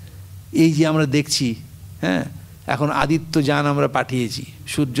 এই যে আমরা দেখছি, হ্যাঁ, এখন আদিত্য যান আমরা পাঠিয়েছি,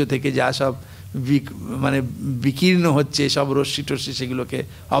 সূর্য থেকে যা সব মানে বিকীর্ণ হচ্ছে, সব রশ্মি টশ্মি, সেগুলোকে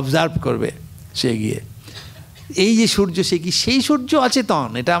অবজার্ভ করবে সে গিয়ে। এই যে সূর্য, সে কি? সেই সূর্য অচেতন,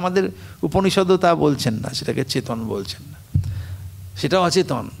 এটা আমাদের উপনিষদও তা বলছেন না, সেটাকে চেতন বলছেন না, সেটা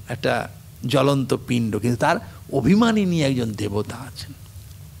অচেতন, একটা জ্বলন্ত পিণ্ড, কিন্তু তার অভিমানিনী একজন দেবতা আছেন,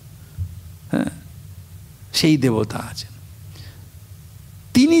 হ্যাঁ, সেই দেবতা আছেন,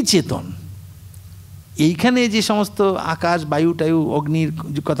 তিনি চেতন। এইখানে যে সমস্ত আকাশ, বায়ু টায়ু, অগ্নির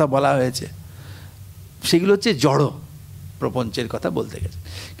কথা বলা হয়েছে, সেগুলো হচ্ছে জড় প্রপঞ্চের কথা বলতে গেছে,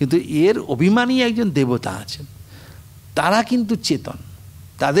 কিন্তু এর অভিমানী একজন দেবতা আছেন, তারা কিন্তু চেতন,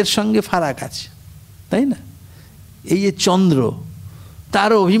 তাদের সঙ্গে ফারাক আছে, তাই না? এই যে চন্দ্র,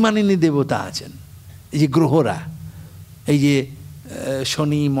 তার অভিমানিনী দেবতা আছেন, এই যে গ্রহরা, এই যে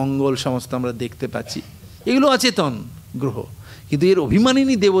শনি মঙ্গল সমস্ত আমরা দেখতে পাচ্ছি, এগুলো অচেতন গ্রহ, কিন্তু এর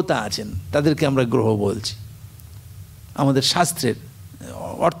অভিমানিনী দেবতা আছেন, তাদেরকে আমরা গ্রহ বলছি, আমাদের শাস্ত্রের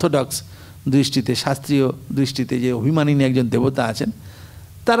অর্থোডক্স দৃষ্টিতে, শাস্ত্রীয় দৃষ্টিতে যে অভিমানিনী একজন দেবতা আছেন,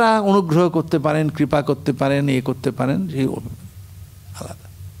 তারা অনুগ্রহ করতে পারেন, কৃপা করতে পারেন, করতে পারেন, সেই আলাদা,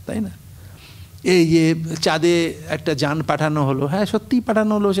 তাই না? এই যে চাঁদে একটা যান পাঠানো হলো, হ্যাঁ সত্যিই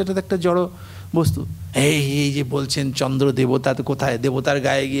পাঠানো হলো, সেটা তো একটা জড় বস্তু। এই যে বলছেন চন্দ্র দেবতা তো কোথায়, দেবতার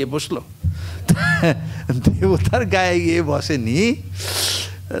গায়ে গিয়ে বসলো? দেবতার গায়ে গিয়ে বসেনি,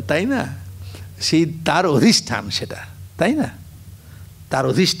 তাই না? সেই তার অধিষ্ঠান সেটা, তাই না? তার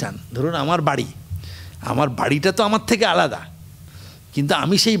অধিষ্ঠান। ধরুন আমার বাড়িটা তো আমার থেকে আলাদা, কিন্তু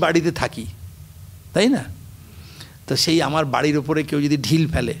আমি সেই বাড়িতে থাকি, তাই না? তো সেই আমার বাড়ির উপরে কেউ যদি ঢিল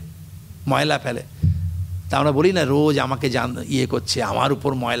ফেলে, ময়লা ফেলে, তা আমরা বলি না রোজ আমাকে করছে, আমার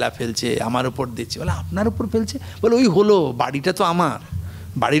উপর ময়লা ফেলছে, আমার উপর দিচ্ছে। বলে আপনার উপর ফেলছে? বলে ওই হলো, বাড়িটা তো আমার,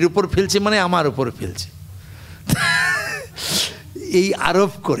 বাড়ির উপর ফেলছে মানে আমার উপর ফেলছে। এই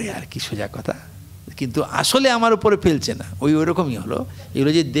আরোপ করে আর কি, সোজা কথা। কিন্তু আসলে আমার উপরে ফেলছে না, ওইরকমই হলো।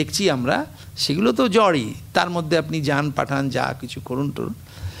 এগুলো যে দেখছি আমরা, সেগুলো তো জড়ই, তার মধ্যে আপনি যান পাঠান, যা কিছু করুন টরুন,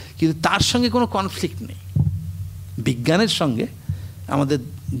 কিন্তু তার সঙ্গে কোনো কনফ্লিক্ট নেই। বিজ্ঞানের সঙ্গে আমাদের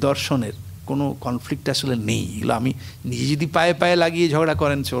দর্শনের কোনো কনফ্লিক্ট আসলে নেই। এগুলো আমি নিজে যদি পায়ে পায়ে লাগিয়ে ঝগড়া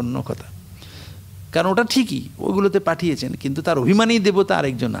করেন সে অন্য কথা, কারণ ওটা ঠিকই ওগুলোতে পাঠিয়েছেন, কিন্তু তার অভিমানী দেবতা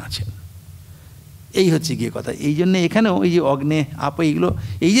আরেকজন আছেন। এই হচ্ছে গিয়ে কথা। এই জন্যে এখানেও এই যে অগ্নে আপ, এইগুলো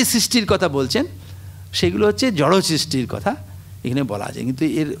এই যে সৃষ্টির কথা বলছেন, সেগুলো হচ্ছে জড় সৃষ্টির কথা এখানে বলা আছে, কিন্তু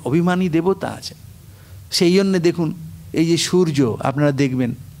এর অভিমানী দেবতা আছেন। সেই জন্যে দেখুন এই যে সূর্য, আপনারা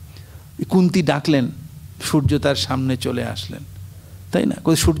দেখবেন কুন্তী ডাকলেন, সূর্য তার সামনে চলে আসলেন, তাই না?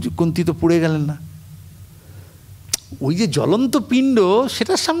 সূর্য, কুন্তী তো পুড়ে গেলেন না, ওই যে জ্বলন্ত পিণ্ড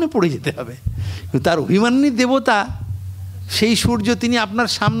সেটার সামনে পড়ে যেতে হবে। কিন্তু তার অভিমানী দেবতা সেই সূর্য, তিনি আপনার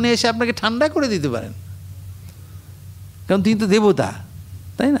সামনে এসে আপনাকে ঠান্ডা করে দিতে পারেন, কারণ তিনি তো দেবতা,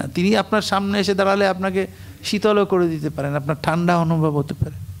 তাই না? তিনি আপনার সামনে এসে দাঁড়ালে আপনাকে শীতলও করে দিতে পারেন, আপনার ঠান্ডা অনুভব হতে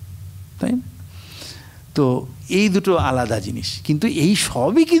পারে, তাই না? তো এই দুটো আলাদা জিনিস, কিন্তু এই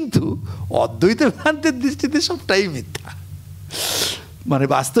সবই কিন্তু অদ্বৈত বেদান্তের দৃষ্টিতে সবটাই মিথ্যা। মানে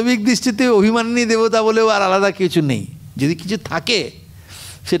বাস্তবিক দৃষ্টিতে অভিমানী দেবতা বলেও আর আলাদা কিছু নেই। যদি কিছু থাকে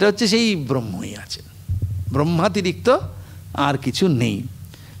সেটা হচ্ছে সেই ব্রহ্মই আছেন, ব্রহ্মাতিরিক্ত আর কিছু নেই।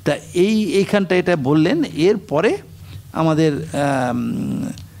 তা এইখানটা এটা বললেন। এরপরে আমাদের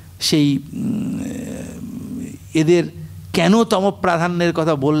সেই এদের কেন তম প্রাধান্যের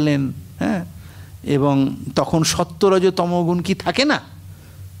কথা বললেন, হ্যাঁ, এবং তখন সত্য-রজ তমগুণ কি থাকে না?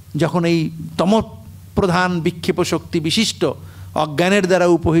 যখন এই তম প্রধান বিক্ষেপ শক্তি বিশিষ্ট অজ্ঞানের দ্বারা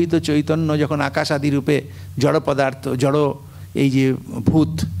উপহিত চৈতন্য যখন আকাশ আদি রূপে জড় পদার্থ, জড় এই যে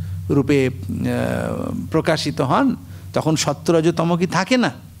ভূত রূপে প্রকাশিত হন, তখন সত্য-রজ তম কি থাকে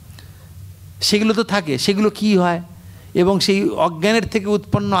না? সেগুলো তো থাকে। সেগুলো কি হয়? এবং সেই অজ্ঞানের থেকে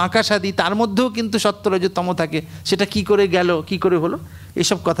উৎপন্ন আকাশ আদি, তার মধ্যেও কিন্তু সত্য-রজ তম থাকে। সেটা কি করে গেল, কি করে হলো,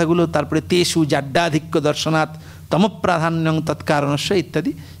 এসব কথাগুলো। তারপরে তেষু জাড্ডাধিক্য দর্শনাৎ তম প্রাধান্যং তৎকারণস্য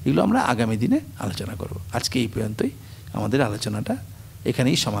ইত্যাদি, এগুলো আমরা আগামী দিনে আলোচনা করব। আজকে এই পর্যন্তই আমাদের আলোচনাটা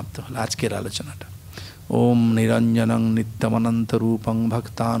এখানেই সমাপ্ত হলো, আজকের আলোচনাটা। ওম নিরঞ্জনং নিত্যমনন্তরূপং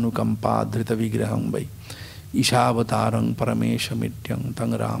ভক্তানুকম্পাধৃত বিগ্রহং বৈ ঈশাবতারং পরমেশমিত্যং তং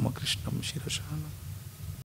রামকৃষ্ণং শিরসা